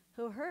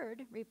 who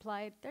heard,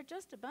 replied, "They're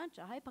just a bunch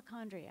of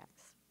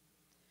hypochondriacs."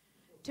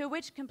 To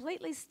which,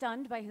 completely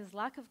stunned by his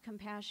lack of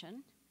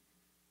compassion,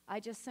 I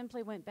just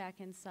simply went back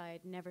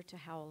inside, never to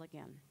howl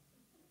again.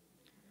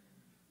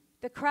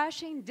 The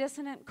crashing,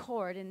 dissonant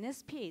chord in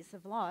this piece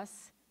of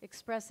Loss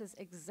expresses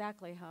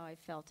exactly how I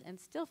felt and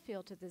still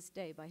feel to this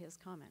day by his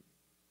comment.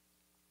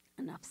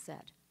 Enough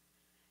said.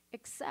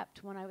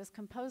 Except when I was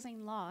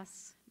composing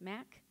Loss,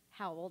 Mac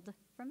howled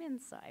from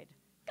inside.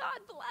 God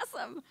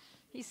bless him,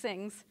 he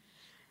sings.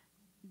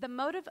 The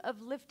motive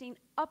of lifting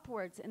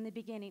upwards in the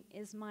beginning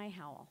is my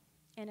howl,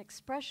 an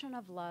expression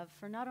of love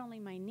for not only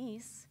my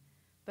niece,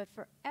 but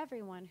for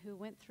everyone who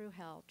went through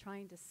hell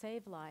trying to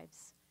save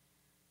lives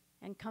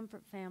and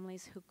comfort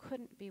families who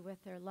couldn't be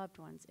with their loved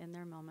ones in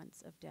their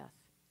moments of death.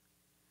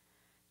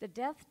 The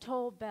death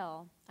toll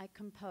bell I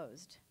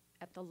composed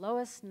at the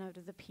lowest note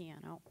of the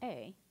piano,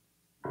 A,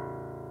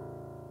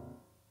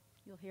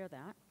 you'll hear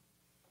that,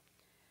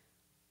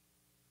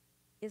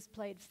 is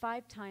played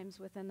 5 times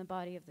within the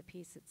body of the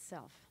piece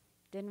itself,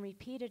 then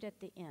repeated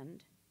at the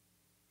end,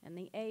 and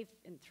the A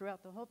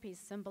throughout the whole piece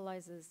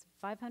symbolizes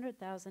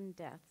 500,000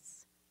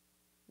 deaths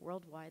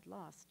worldwide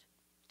lost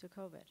to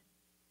COVID.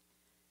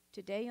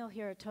 Today you'll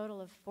hear a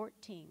total of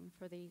 14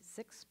 for the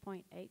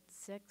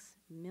 6.86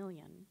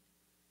 million,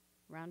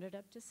 rounded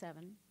up to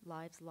 7,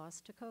 lives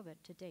lost to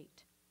COVID to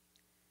date.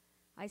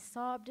 I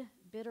sobbed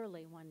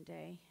bitterly one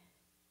day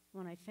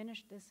when I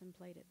finished this and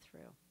played it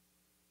through.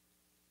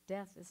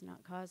 Death is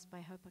not caused by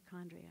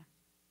hypochondria.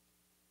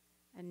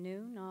 A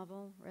new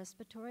novel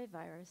respiratory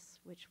virus,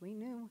 which we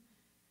knew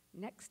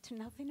next to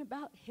nothing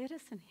about, hit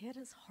us and hit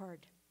us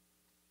hard.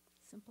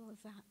 Simple as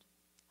that.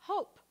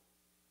 Hope.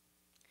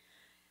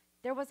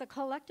 There was a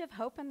collective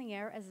hope in the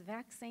air as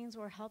vaccines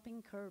were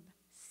helping curb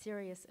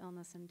serious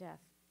illness and death.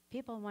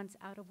 People once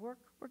out of work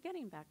were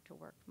getting back to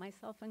work,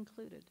 myself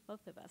included,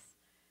 both of us.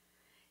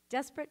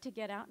 Desperate to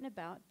get out and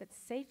about, but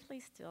safely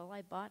still,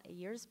 I bought a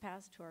year's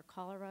pass to our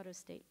Colorado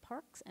state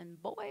parks,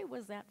 and boy,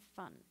 was that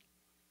fun.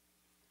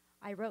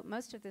 I wrote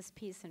most of this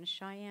piece in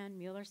Cheyenne,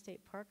 Mueller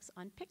State Parks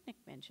on picnic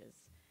benches,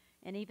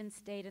 and even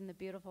stayed in the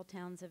beautiful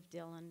towns of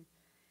Dillon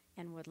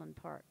and Woodland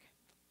Park.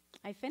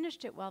 I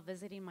finished it while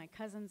visiting my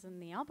cousins in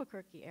the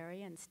Albuquerque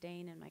area and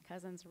staying in my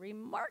cousin's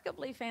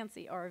remarkably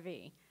fancy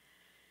RV.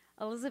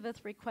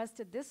 Elizabeth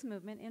requested this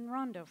movement in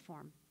rondo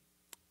form.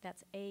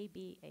 That's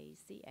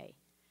A-B-A-C-A.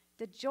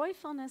 The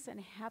joyfulness and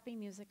happy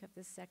music of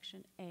this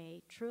section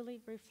A truly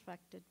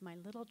reflected my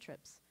little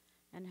trips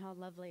and how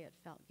lovely it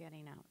felt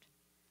getting out.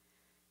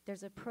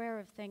 There's a prayer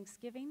of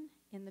thanksgiving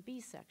in the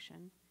B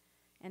section,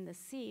 and the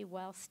C,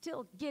 while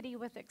still giddy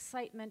with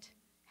excitement,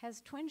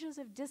 has twinges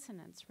of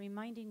dissonance,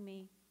 reminding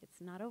me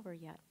it's not over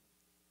yet.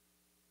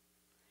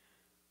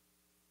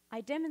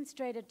 I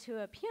demonstrated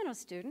to a piano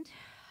student.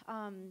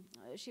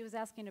 She was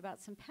asking about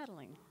some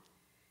pedaling,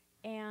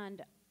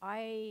 and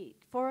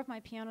 4 of my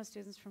piano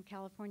students from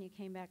California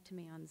came back to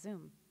me on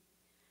Zoom.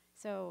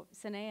 So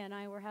Sanea and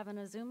I were having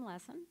a Zoom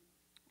lesson,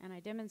 and I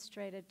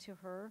demonstrated to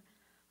her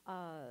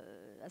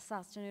a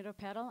sostenuto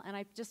pedal, and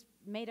I just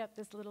made up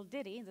this little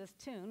ditty, this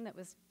tune that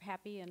was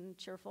happy and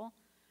cheerful.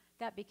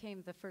 That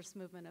became the first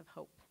movement of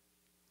hope.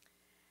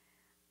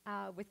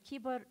 With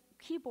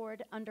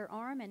keyboard under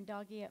arm and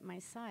doggy at my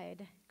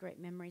side, great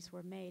memories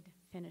were made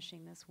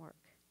finishing this work.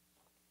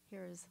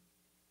 Here is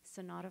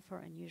Sonata for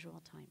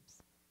Unusual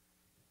Times.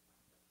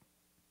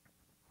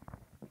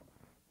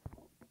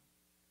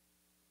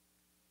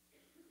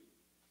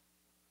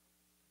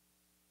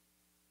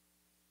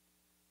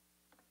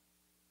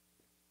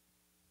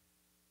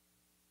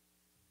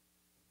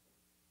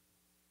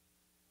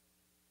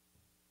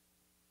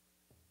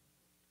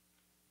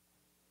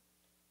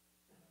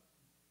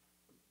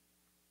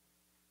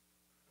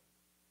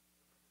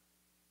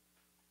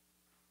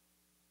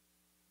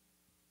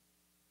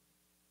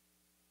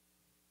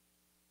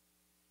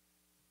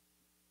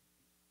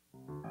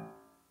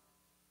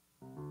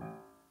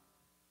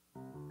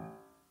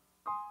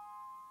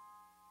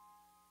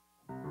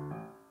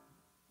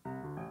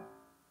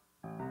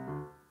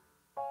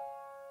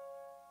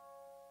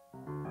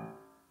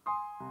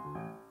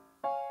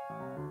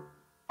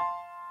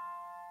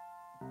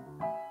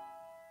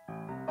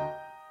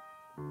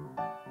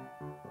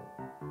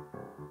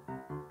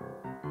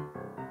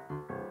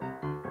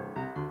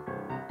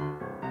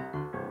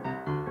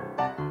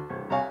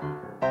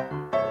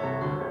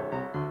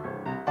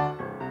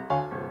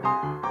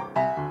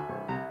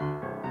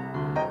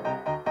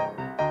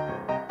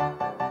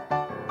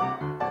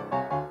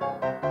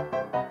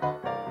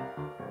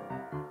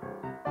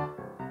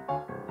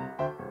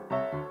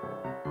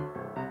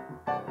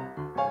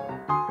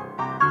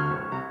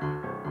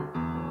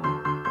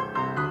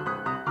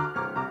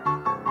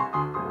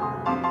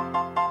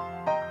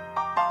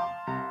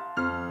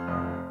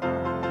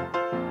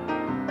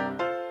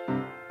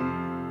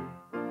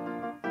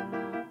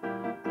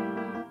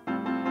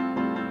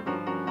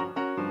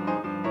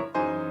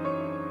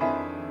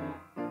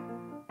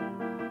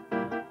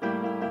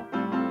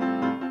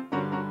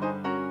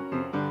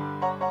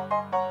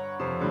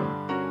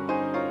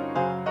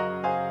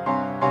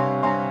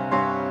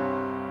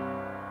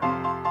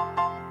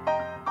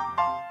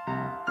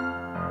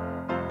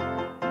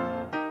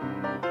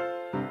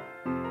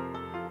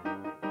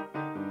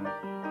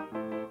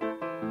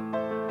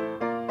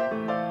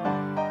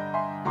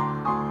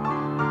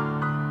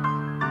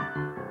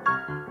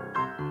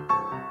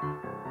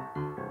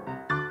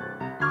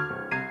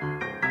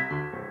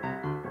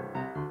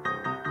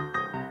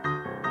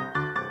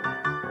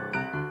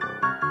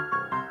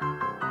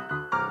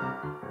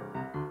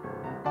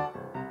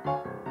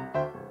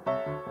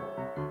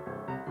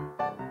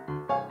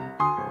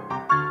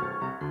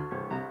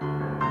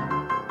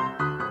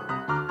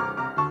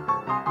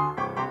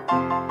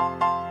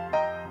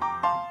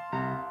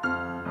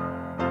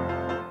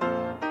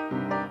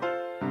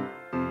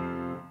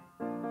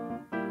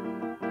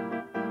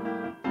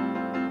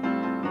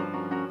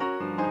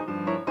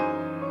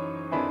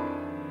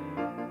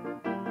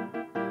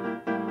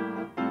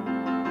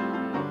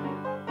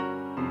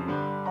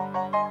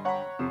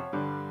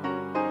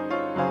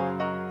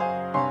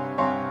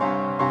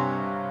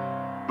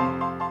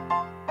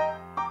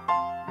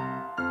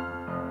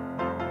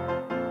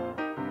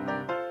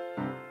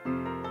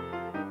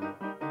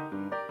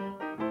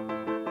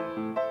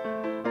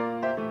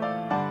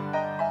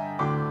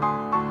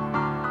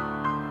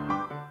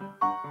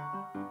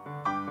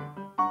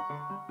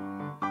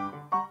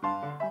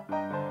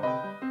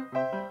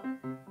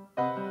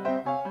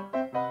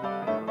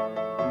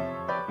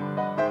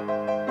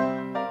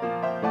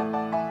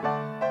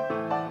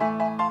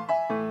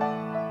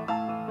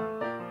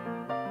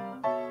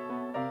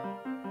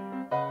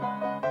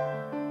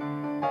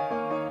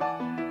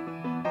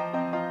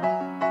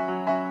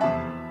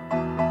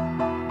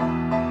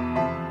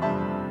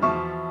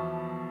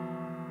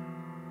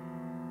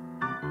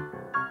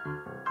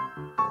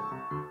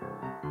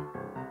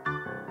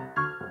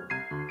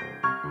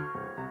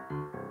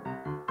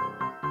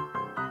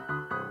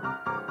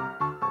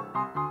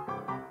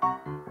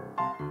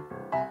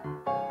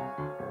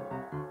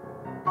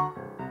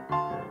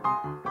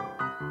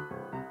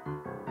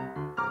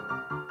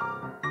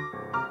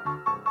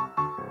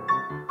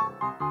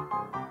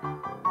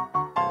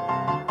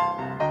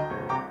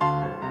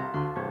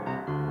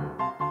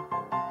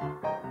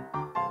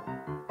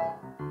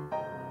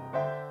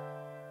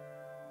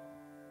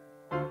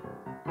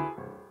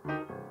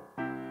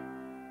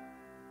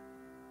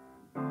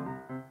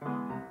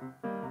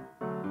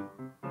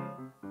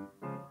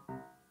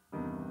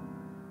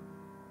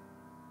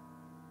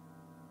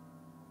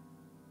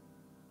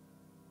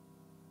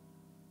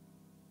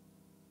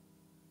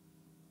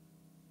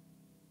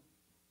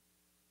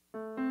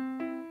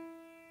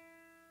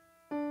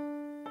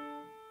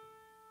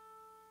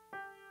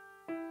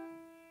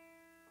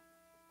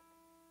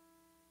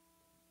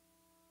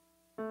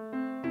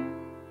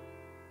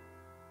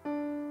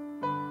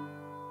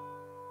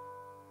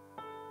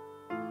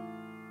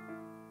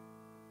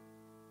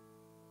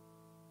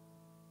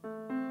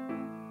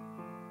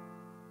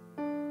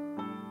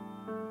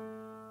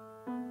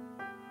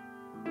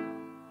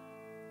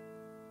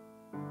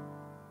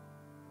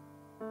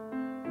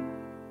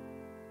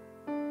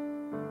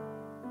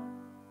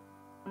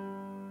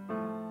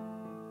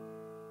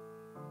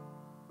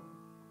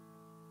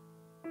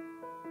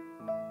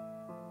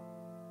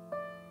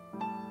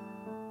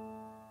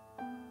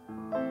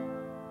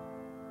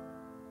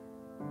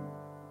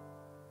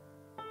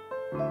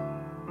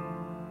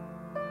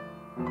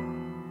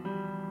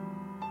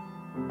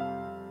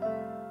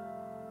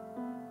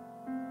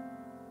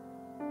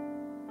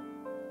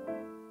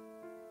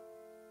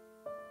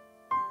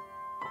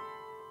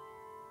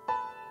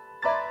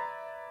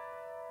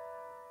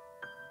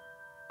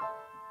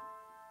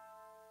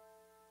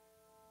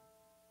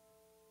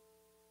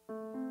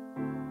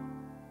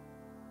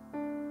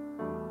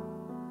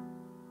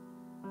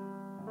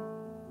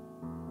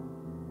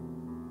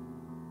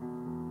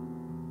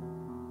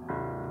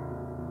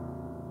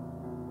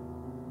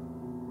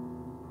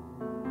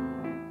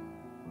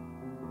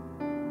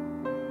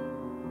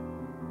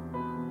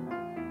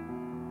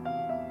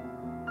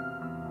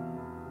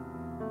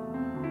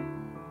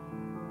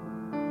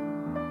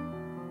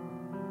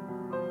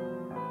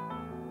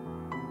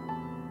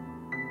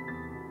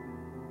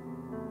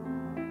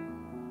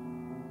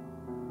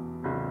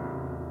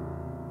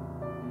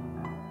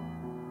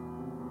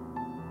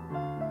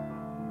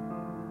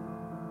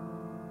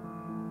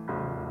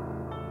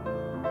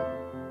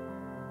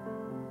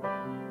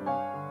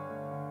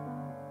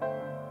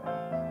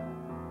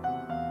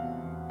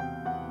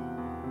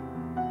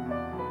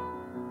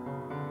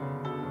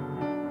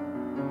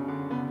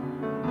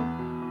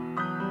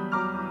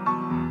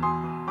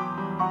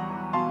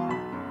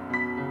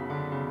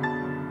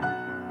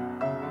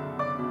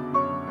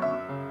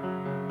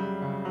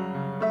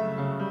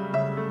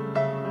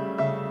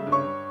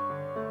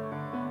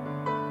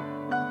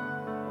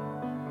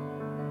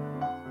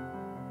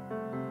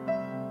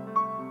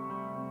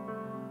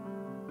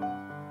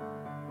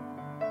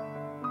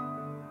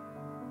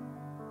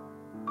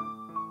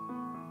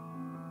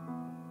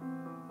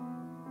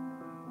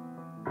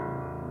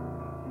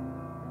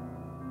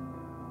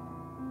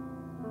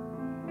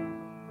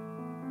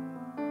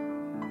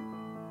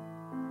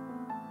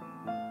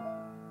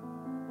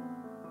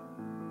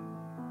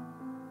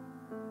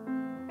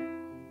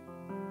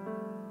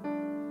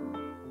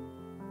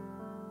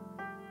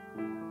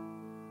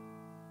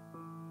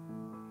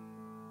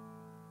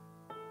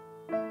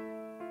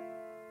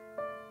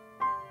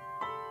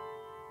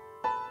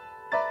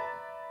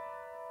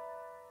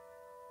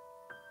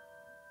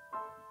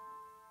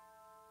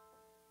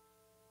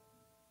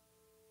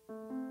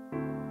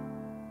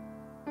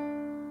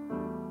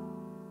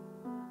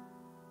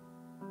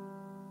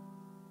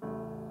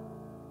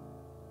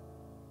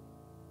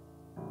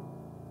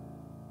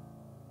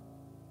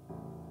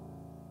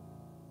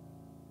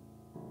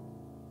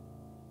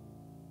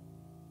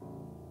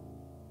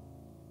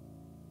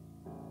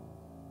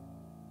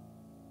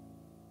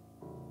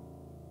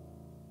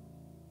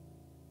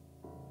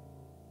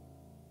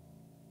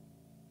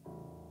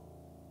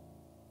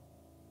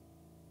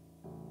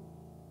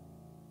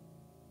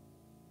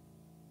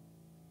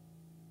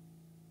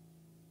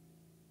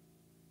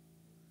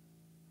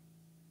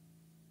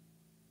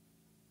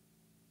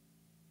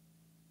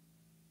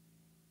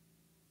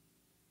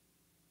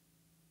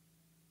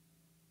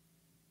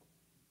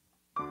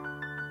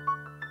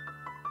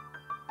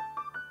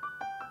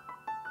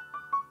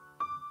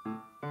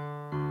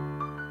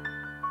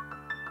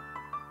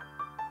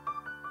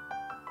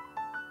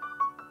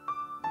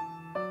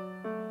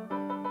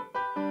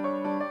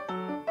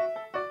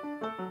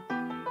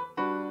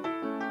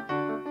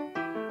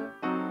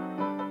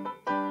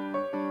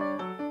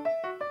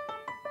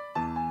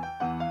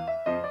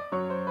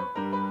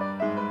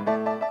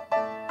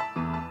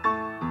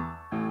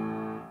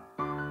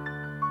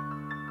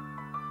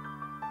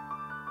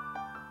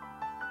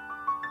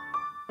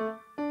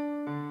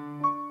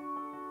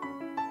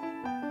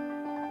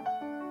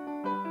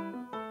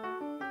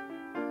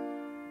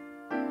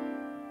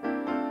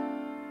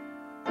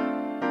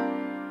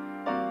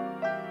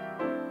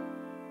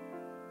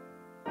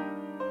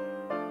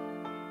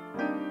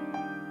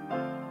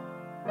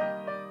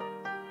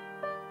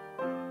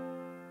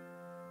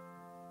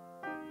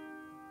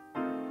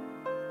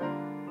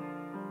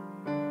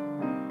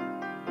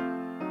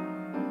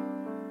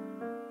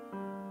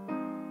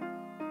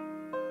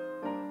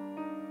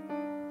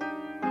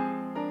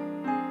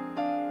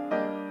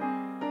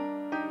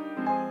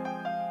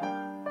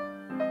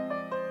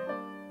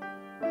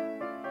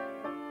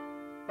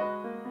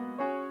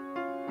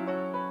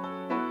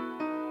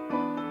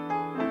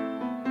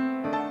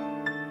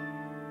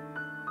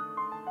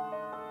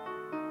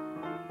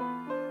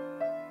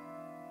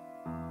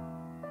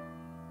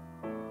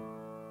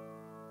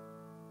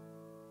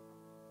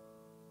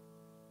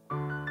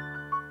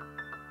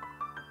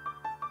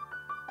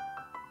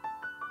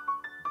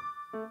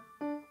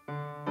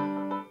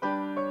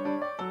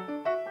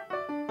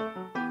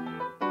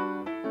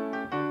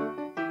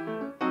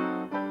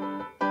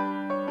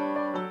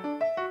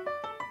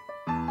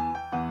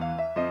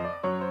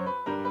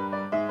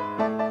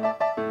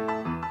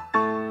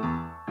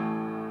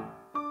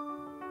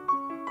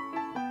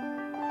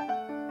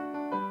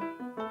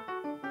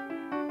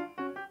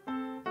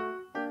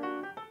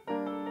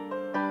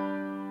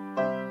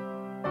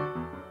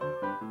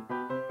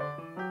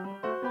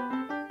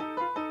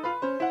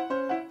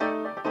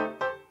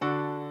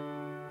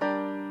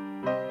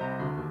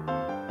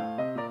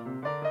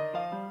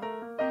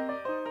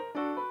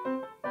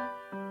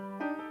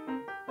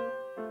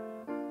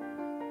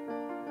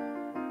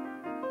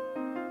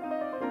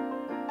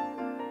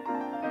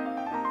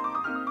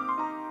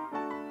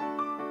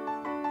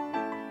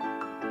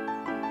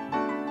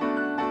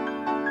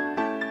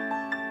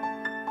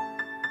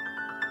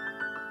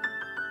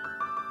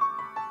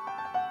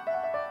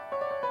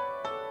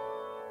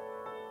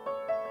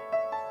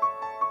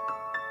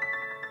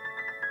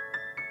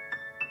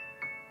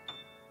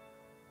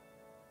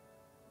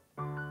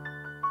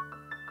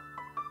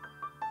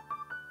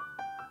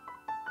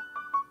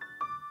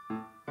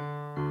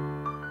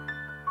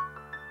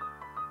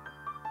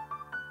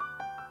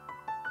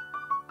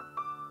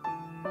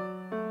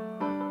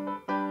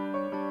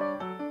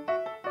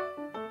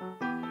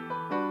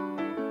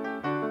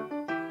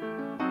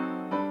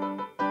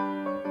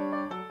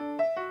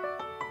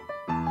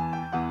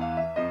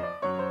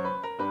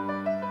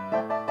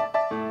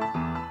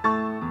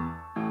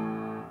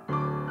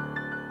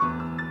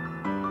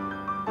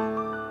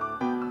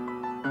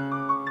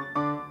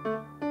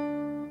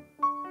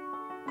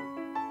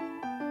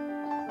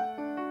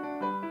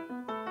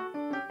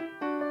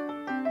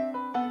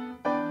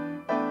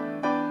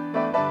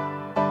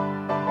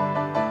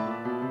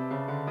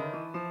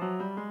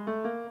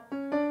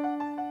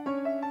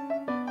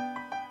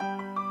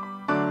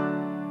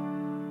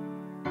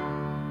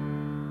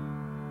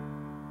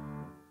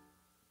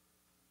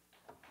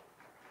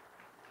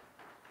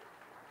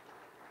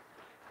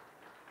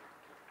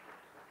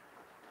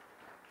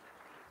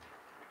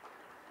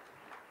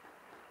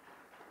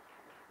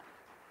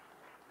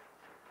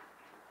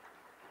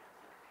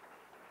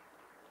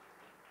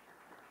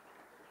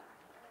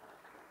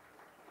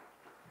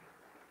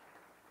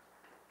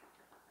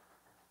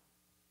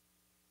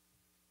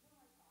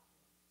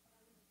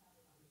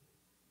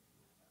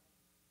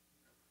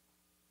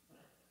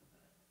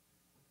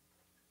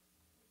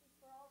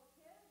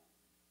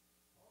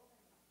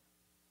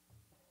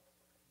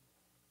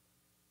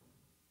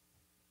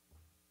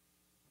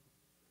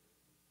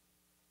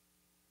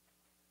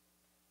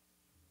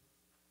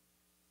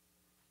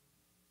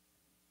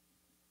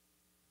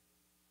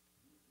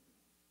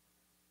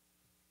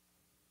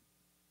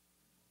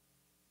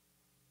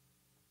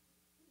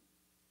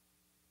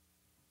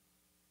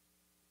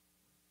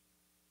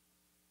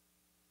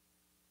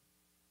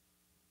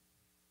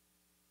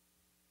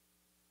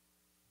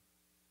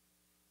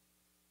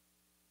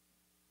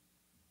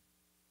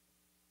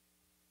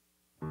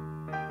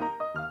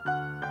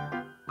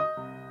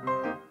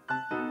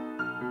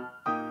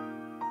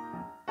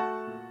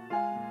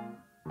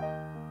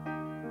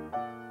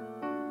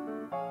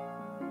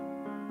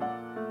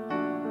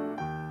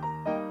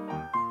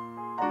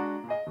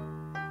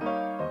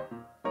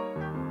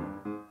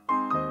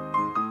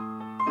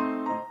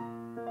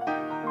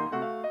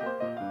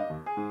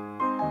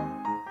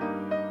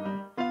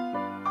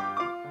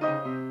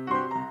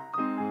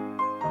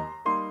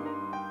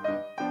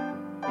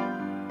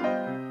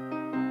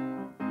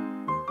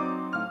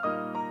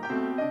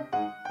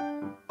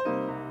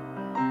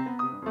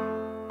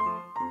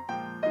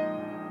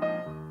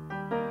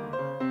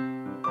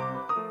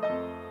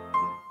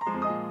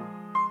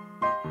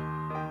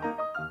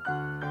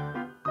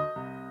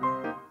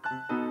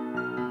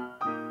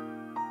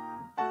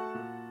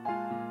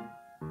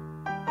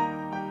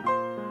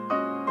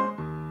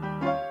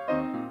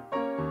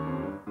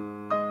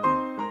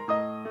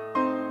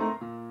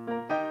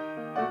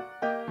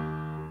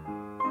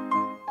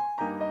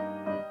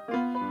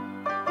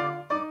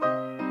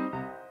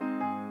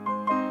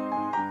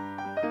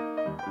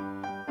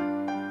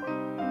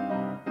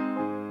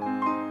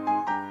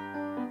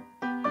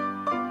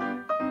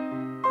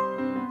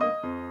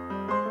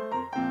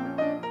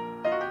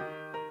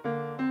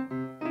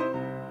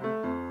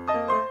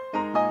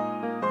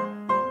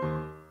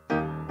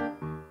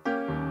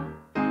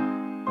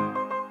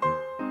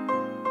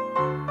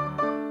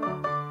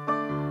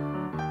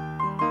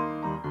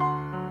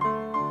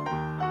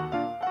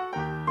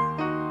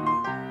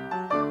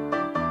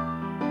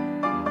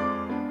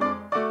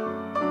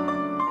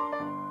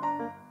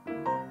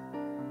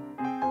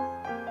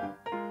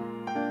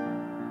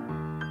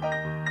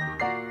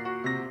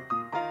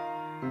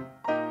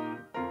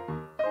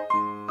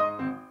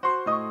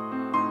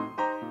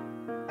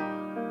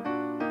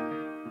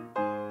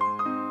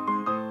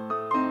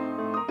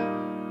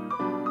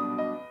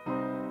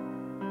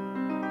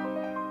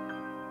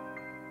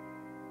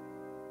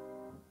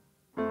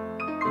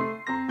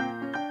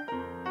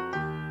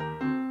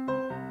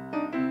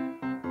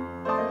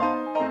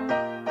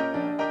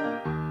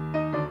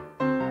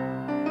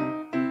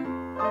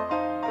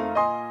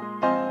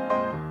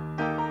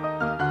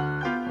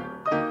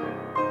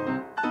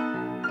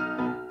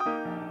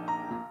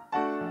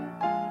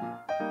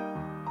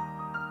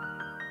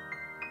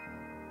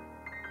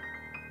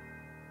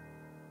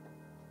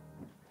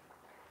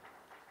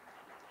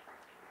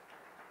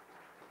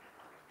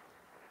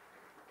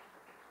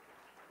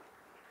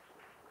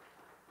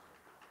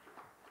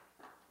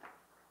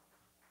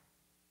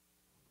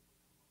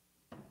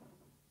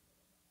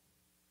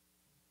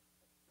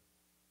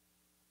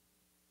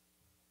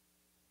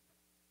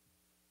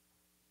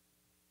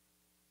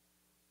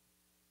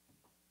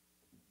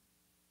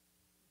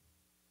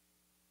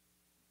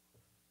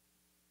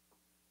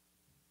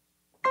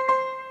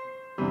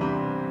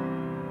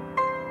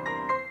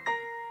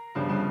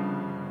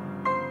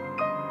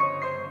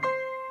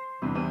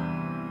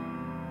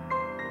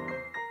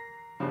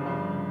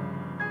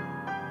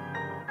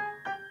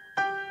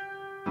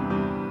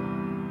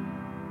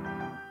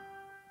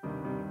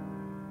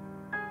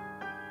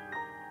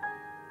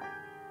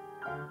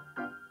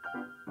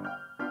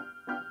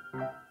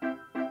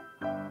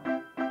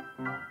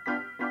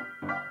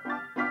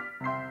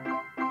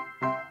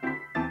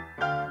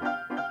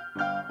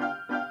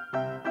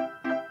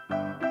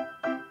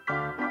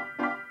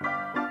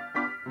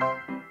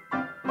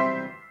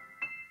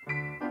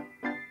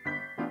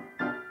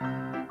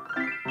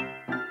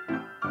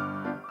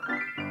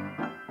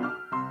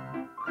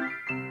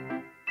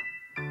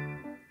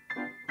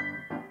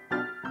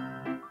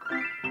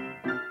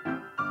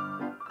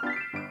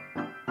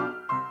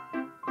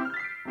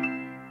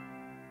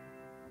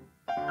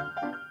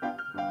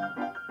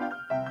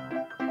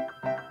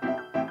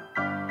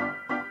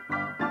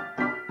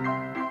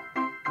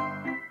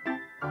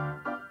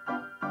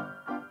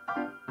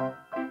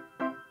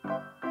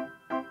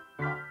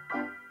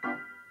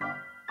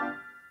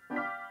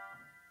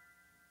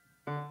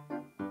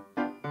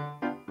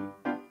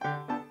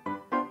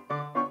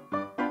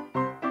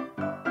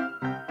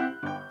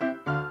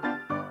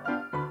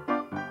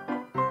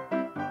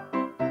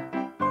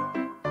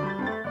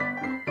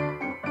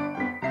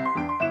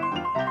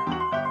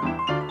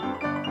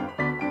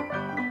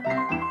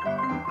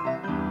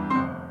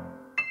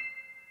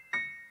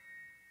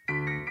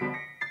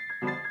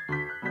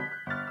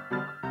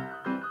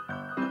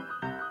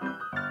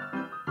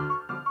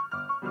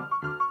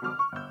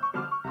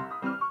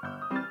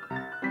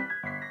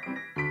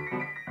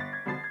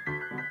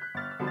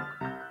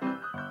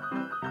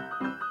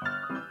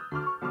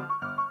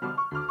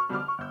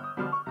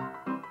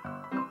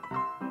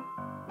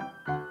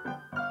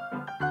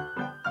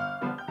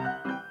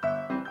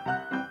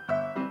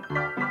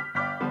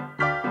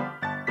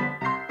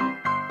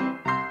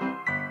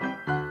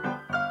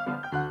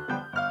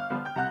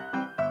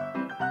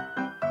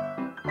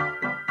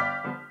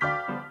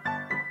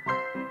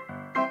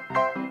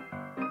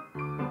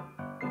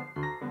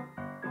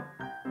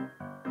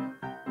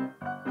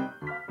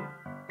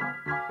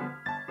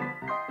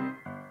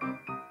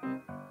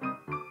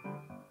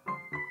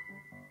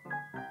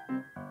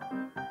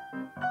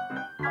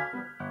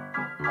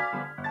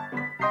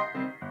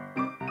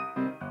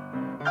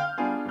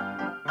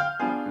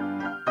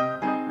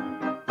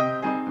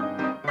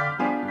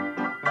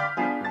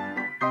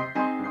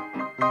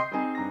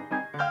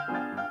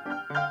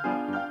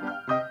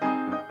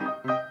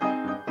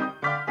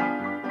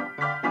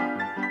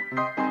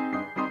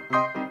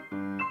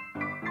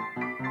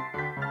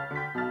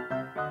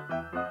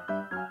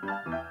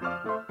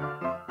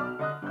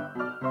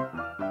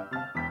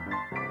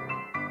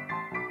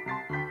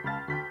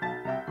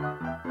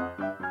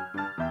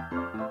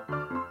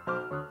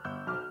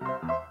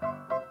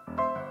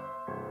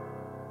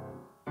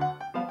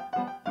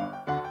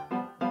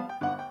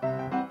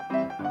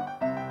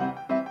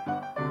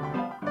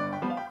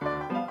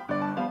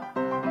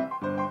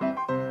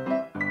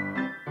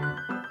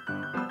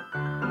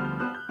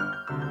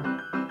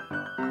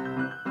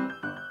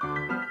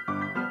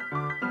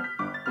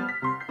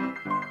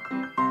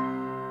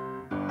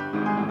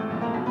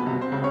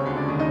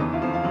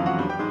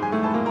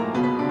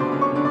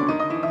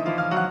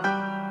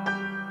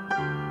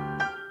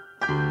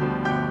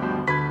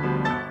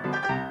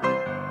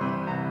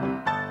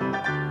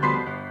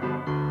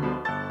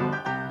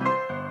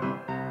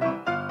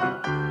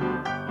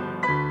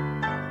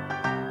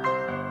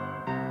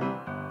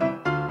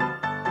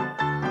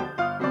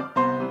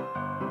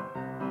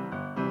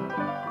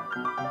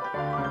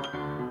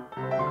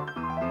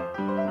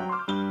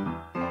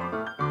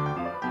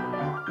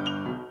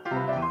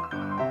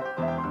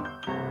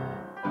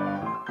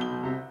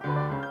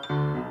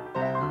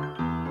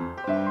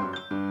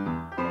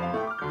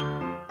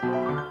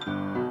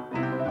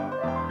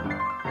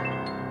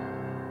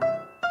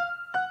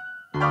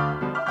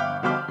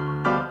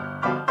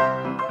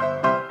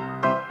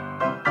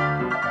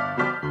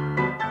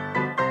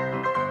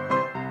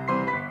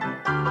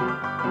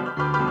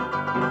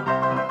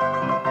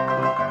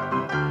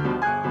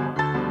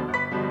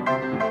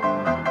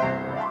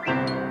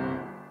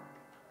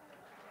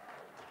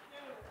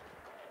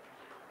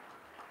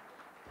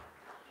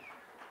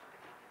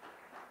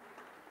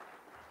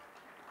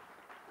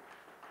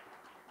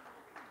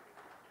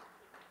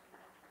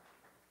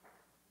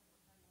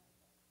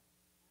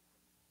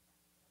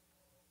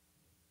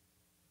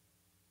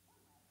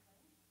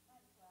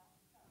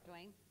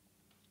 Dwayne.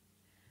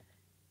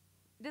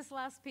 This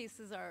last piece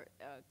is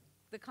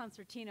the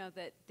concertino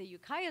that the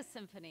Ukiah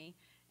Symphony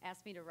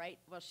asked me to write.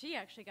 Well, she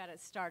actually got it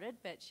started,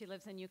 but she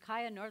lives in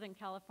Ukiah, Northern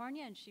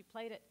California, and she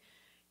played it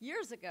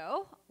years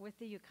ago with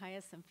the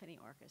Ukiah Symphony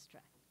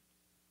Orchestra.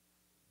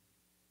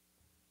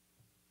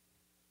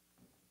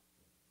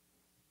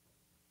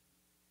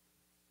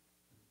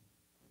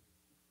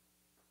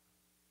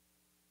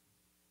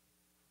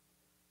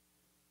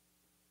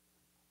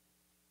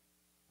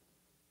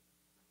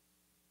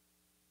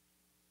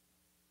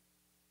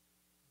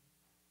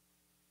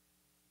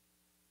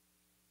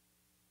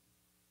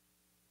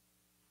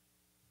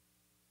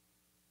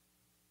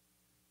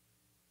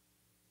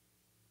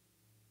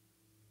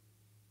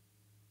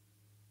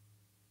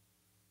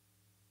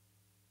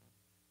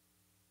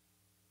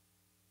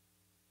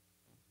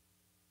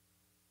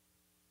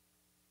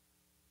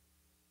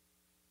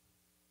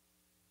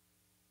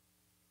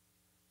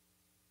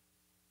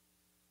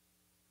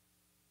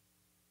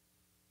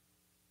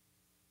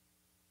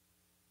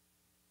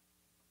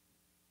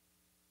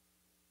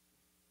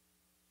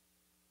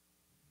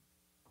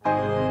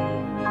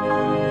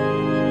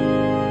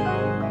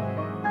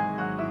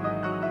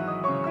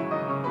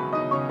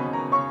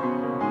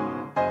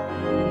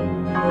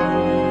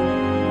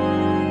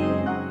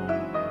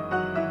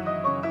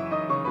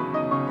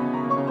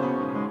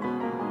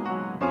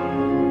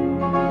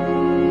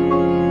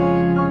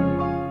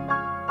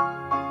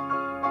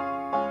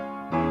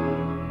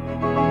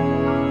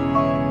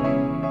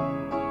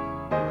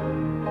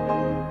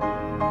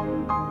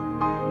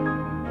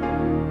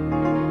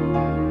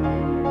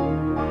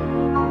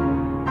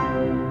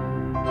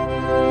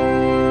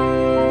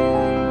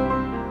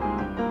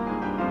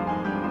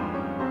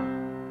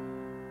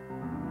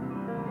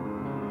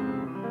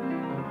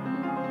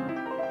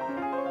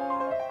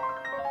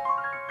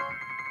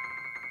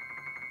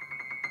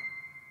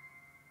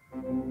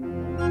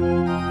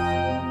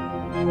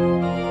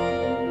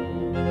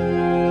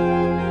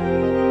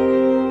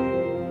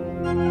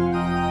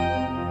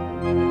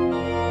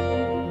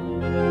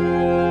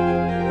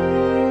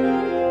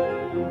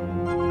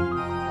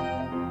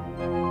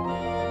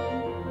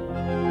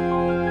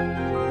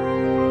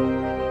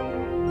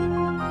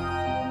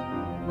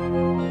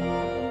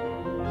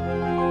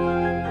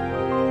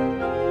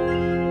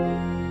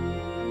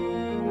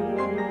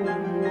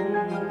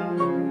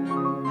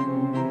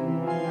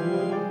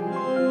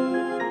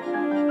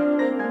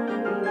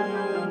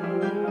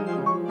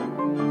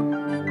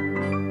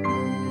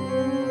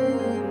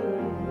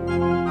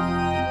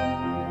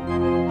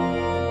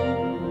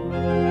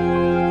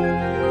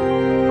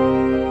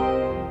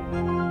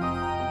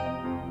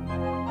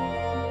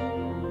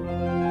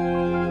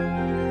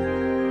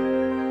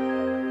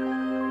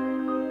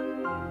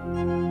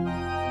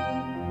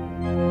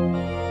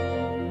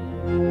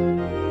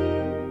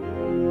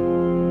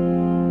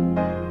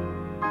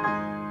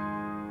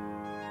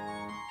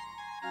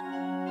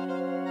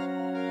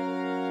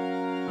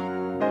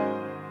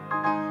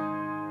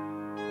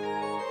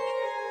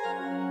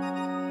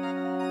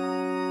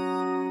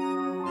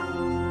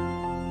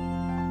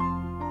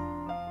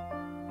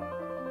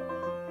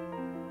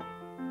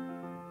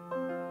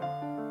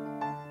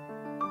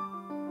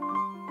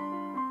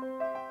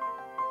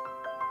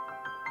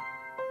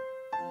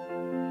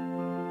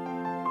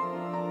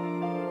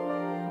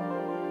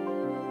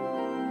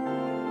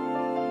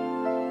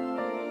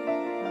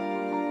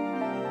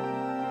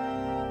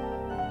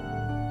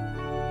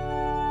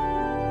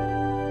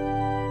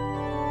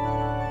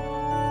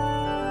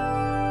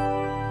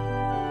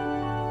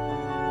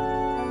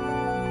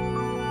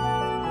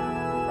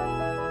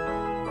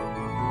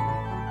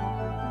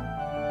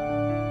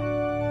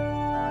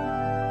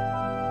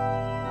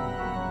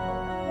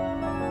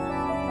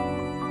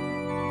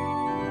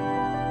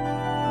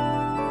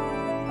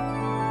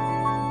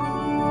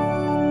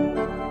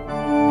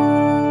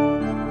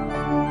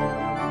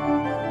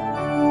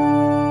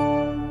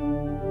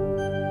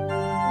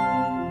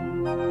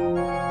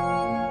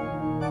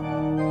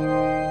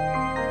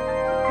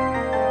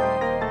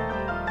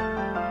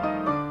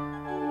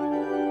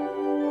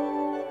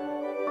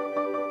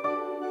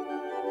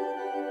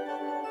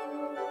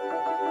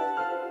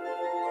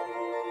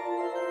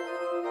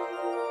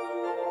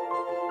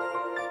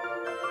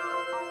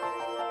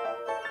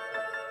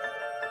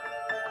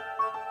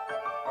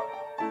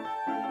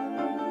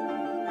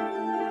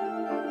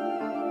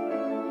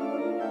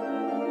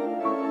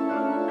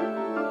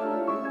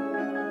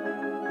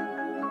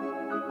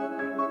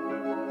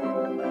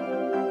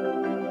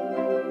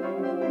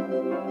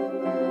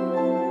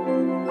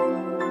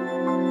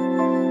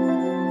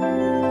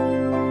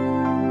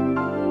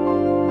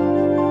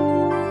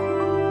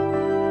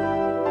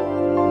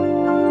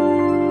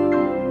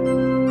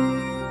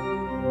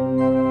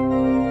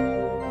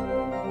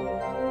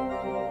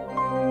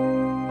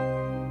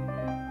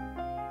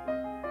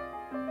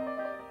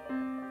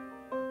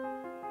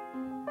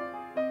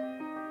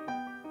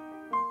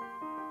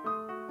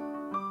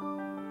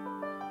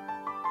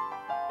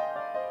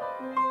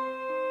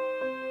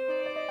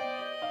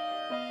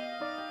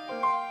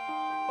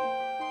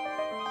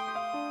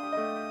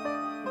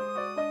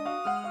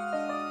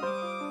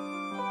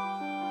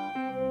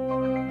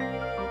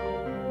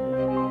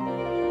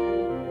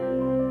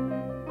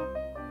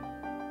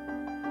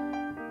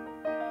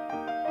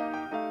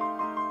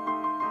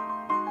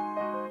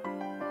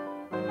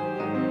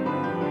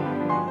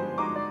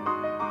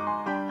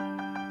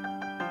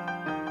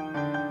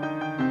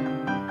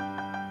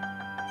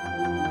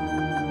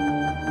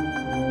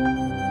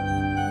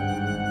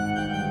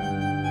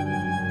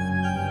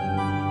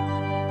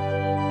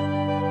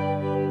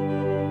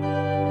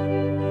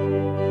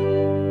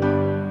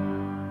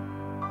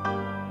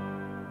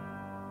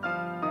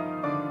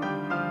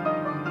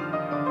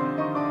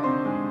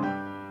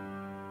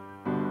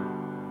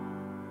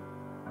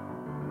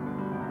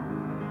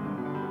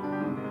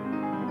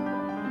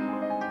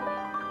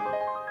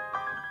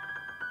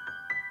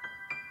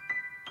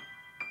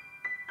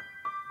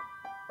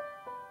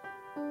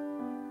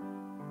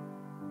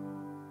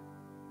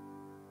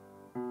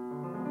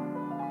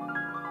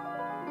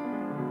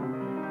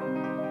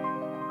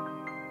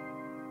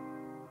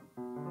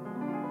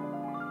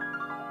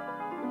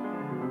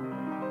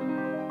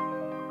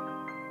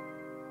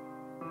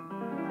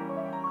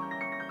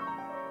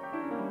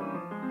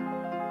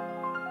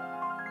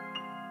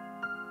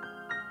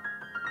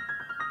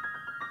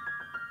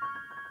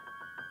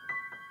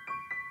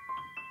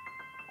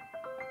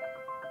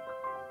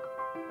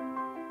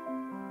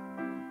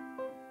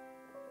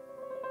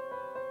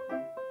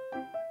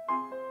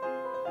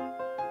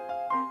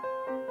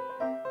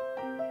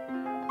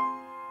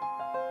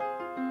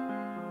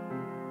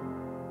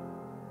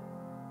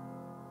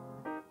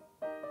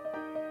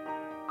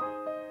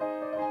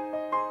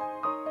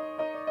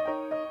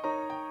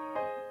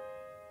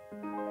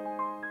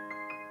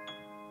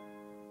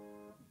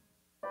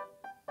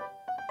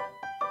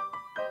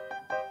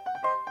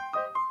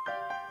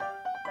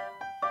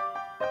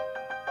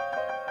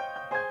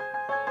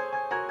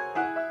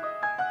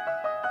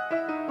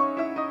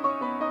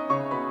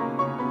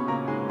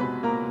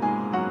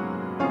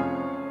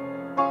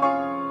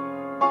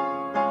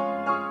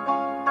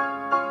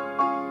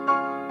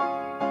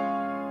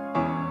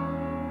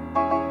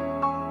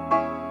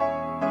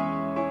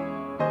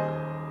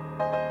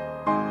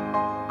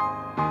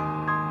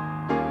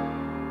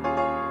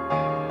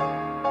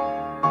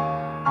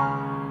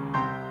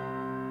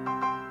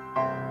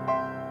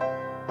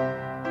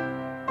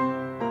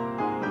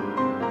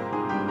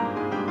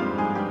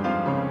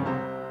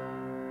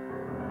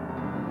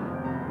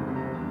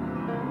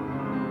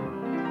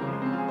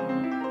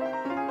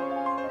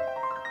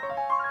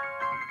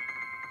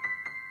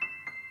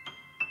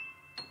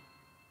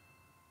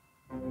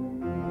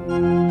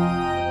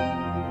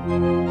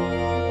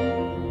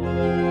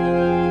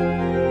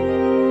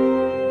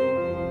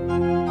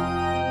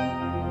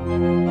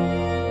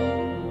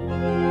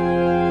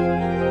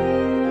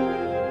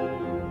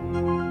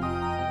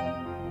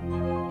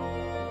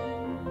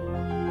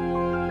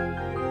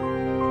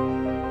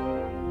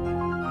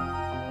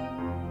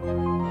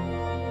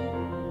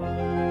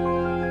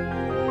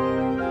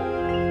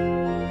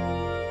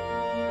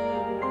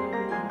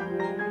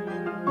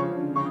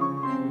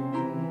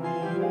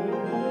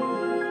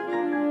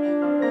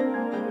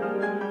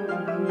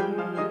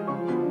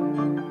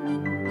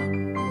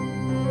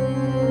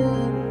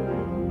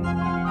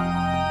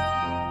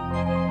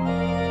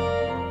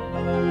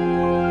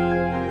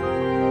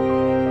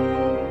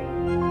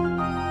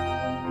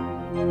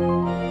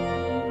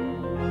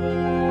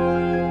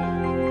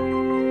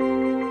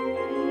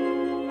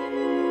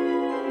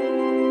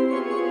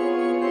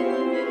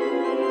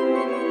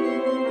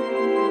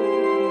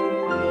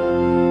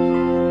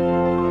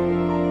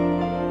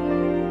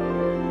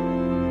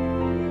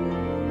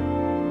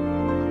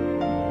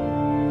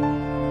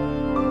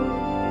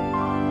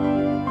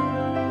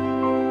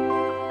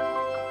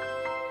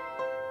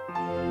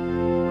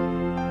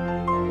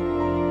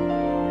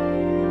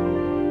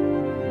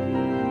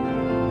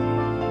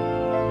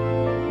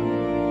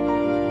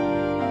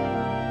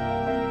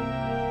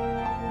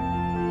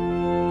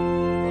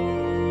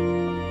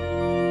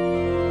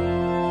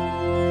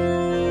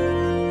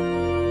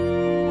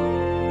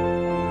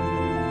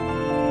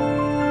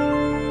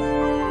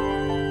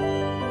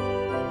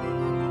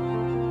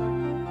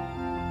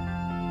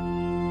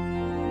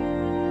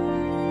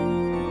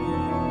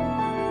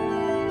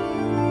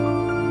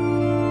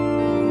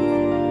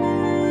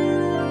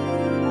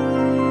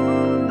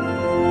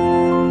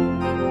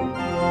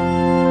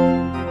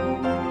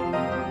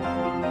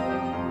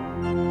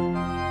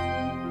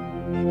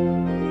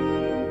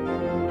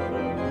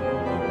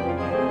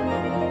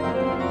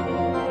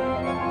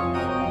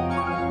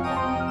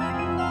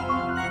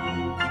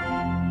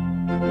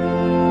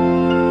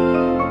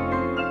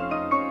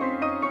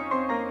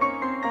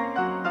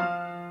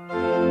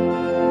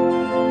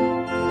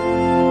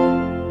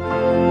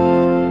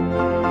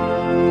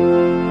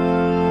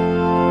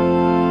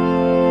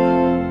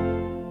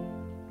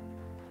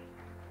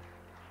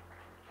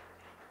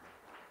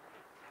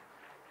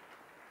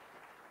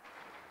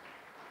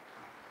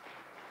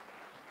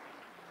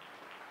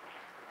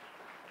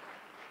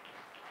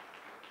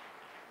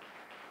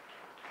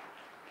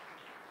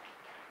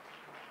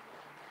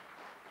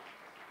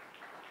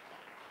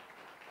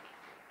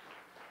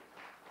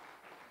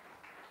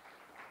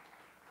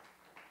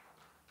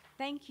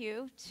 thank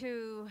you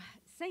to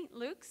St.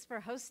 Luke's for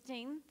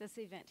hosting this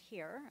event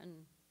here, and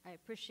I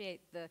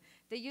appreciate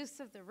the use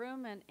of the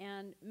room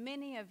and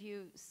many of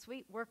you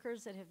sweet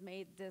workers that have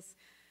made this,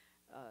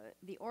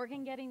 the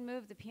organ getting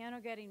moved, the piano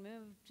getting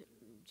moved,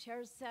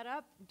 chairs set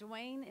up.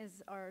 Dwayne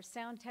is our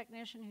sound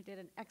technician who did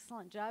an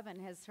excellent job and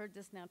has heard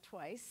this now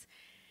twice.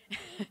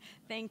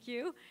 Thank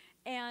you.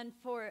 And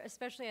for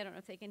especially, I don't know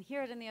if they can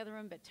hear it in the other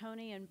room, but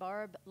Tony and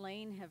Barb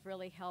Lane have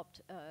really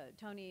helped.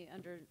 Tony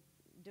under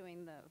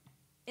doing the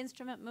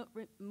instrument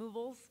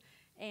removals,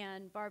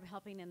 and Barb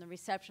helping in the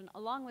reception,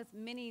 along with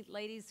many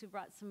ladies who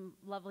brought some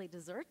lovely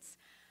desserts.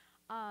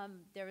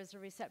 There is a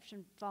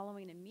reception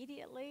following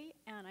immediately,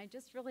 and I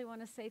just really want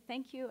to say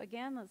thank you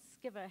again. Let's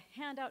give a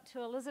hand out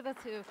to Elizabeth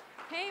who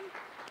came.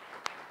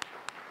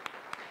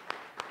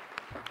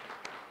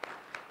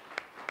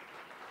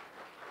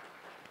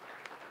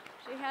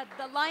 She had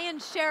the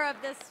lion's share of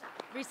this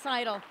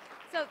recital.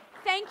 So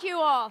thank you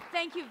all.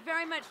 Thank you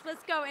very much.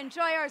 Let's go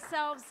enjoy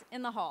ourselves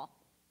in the hall.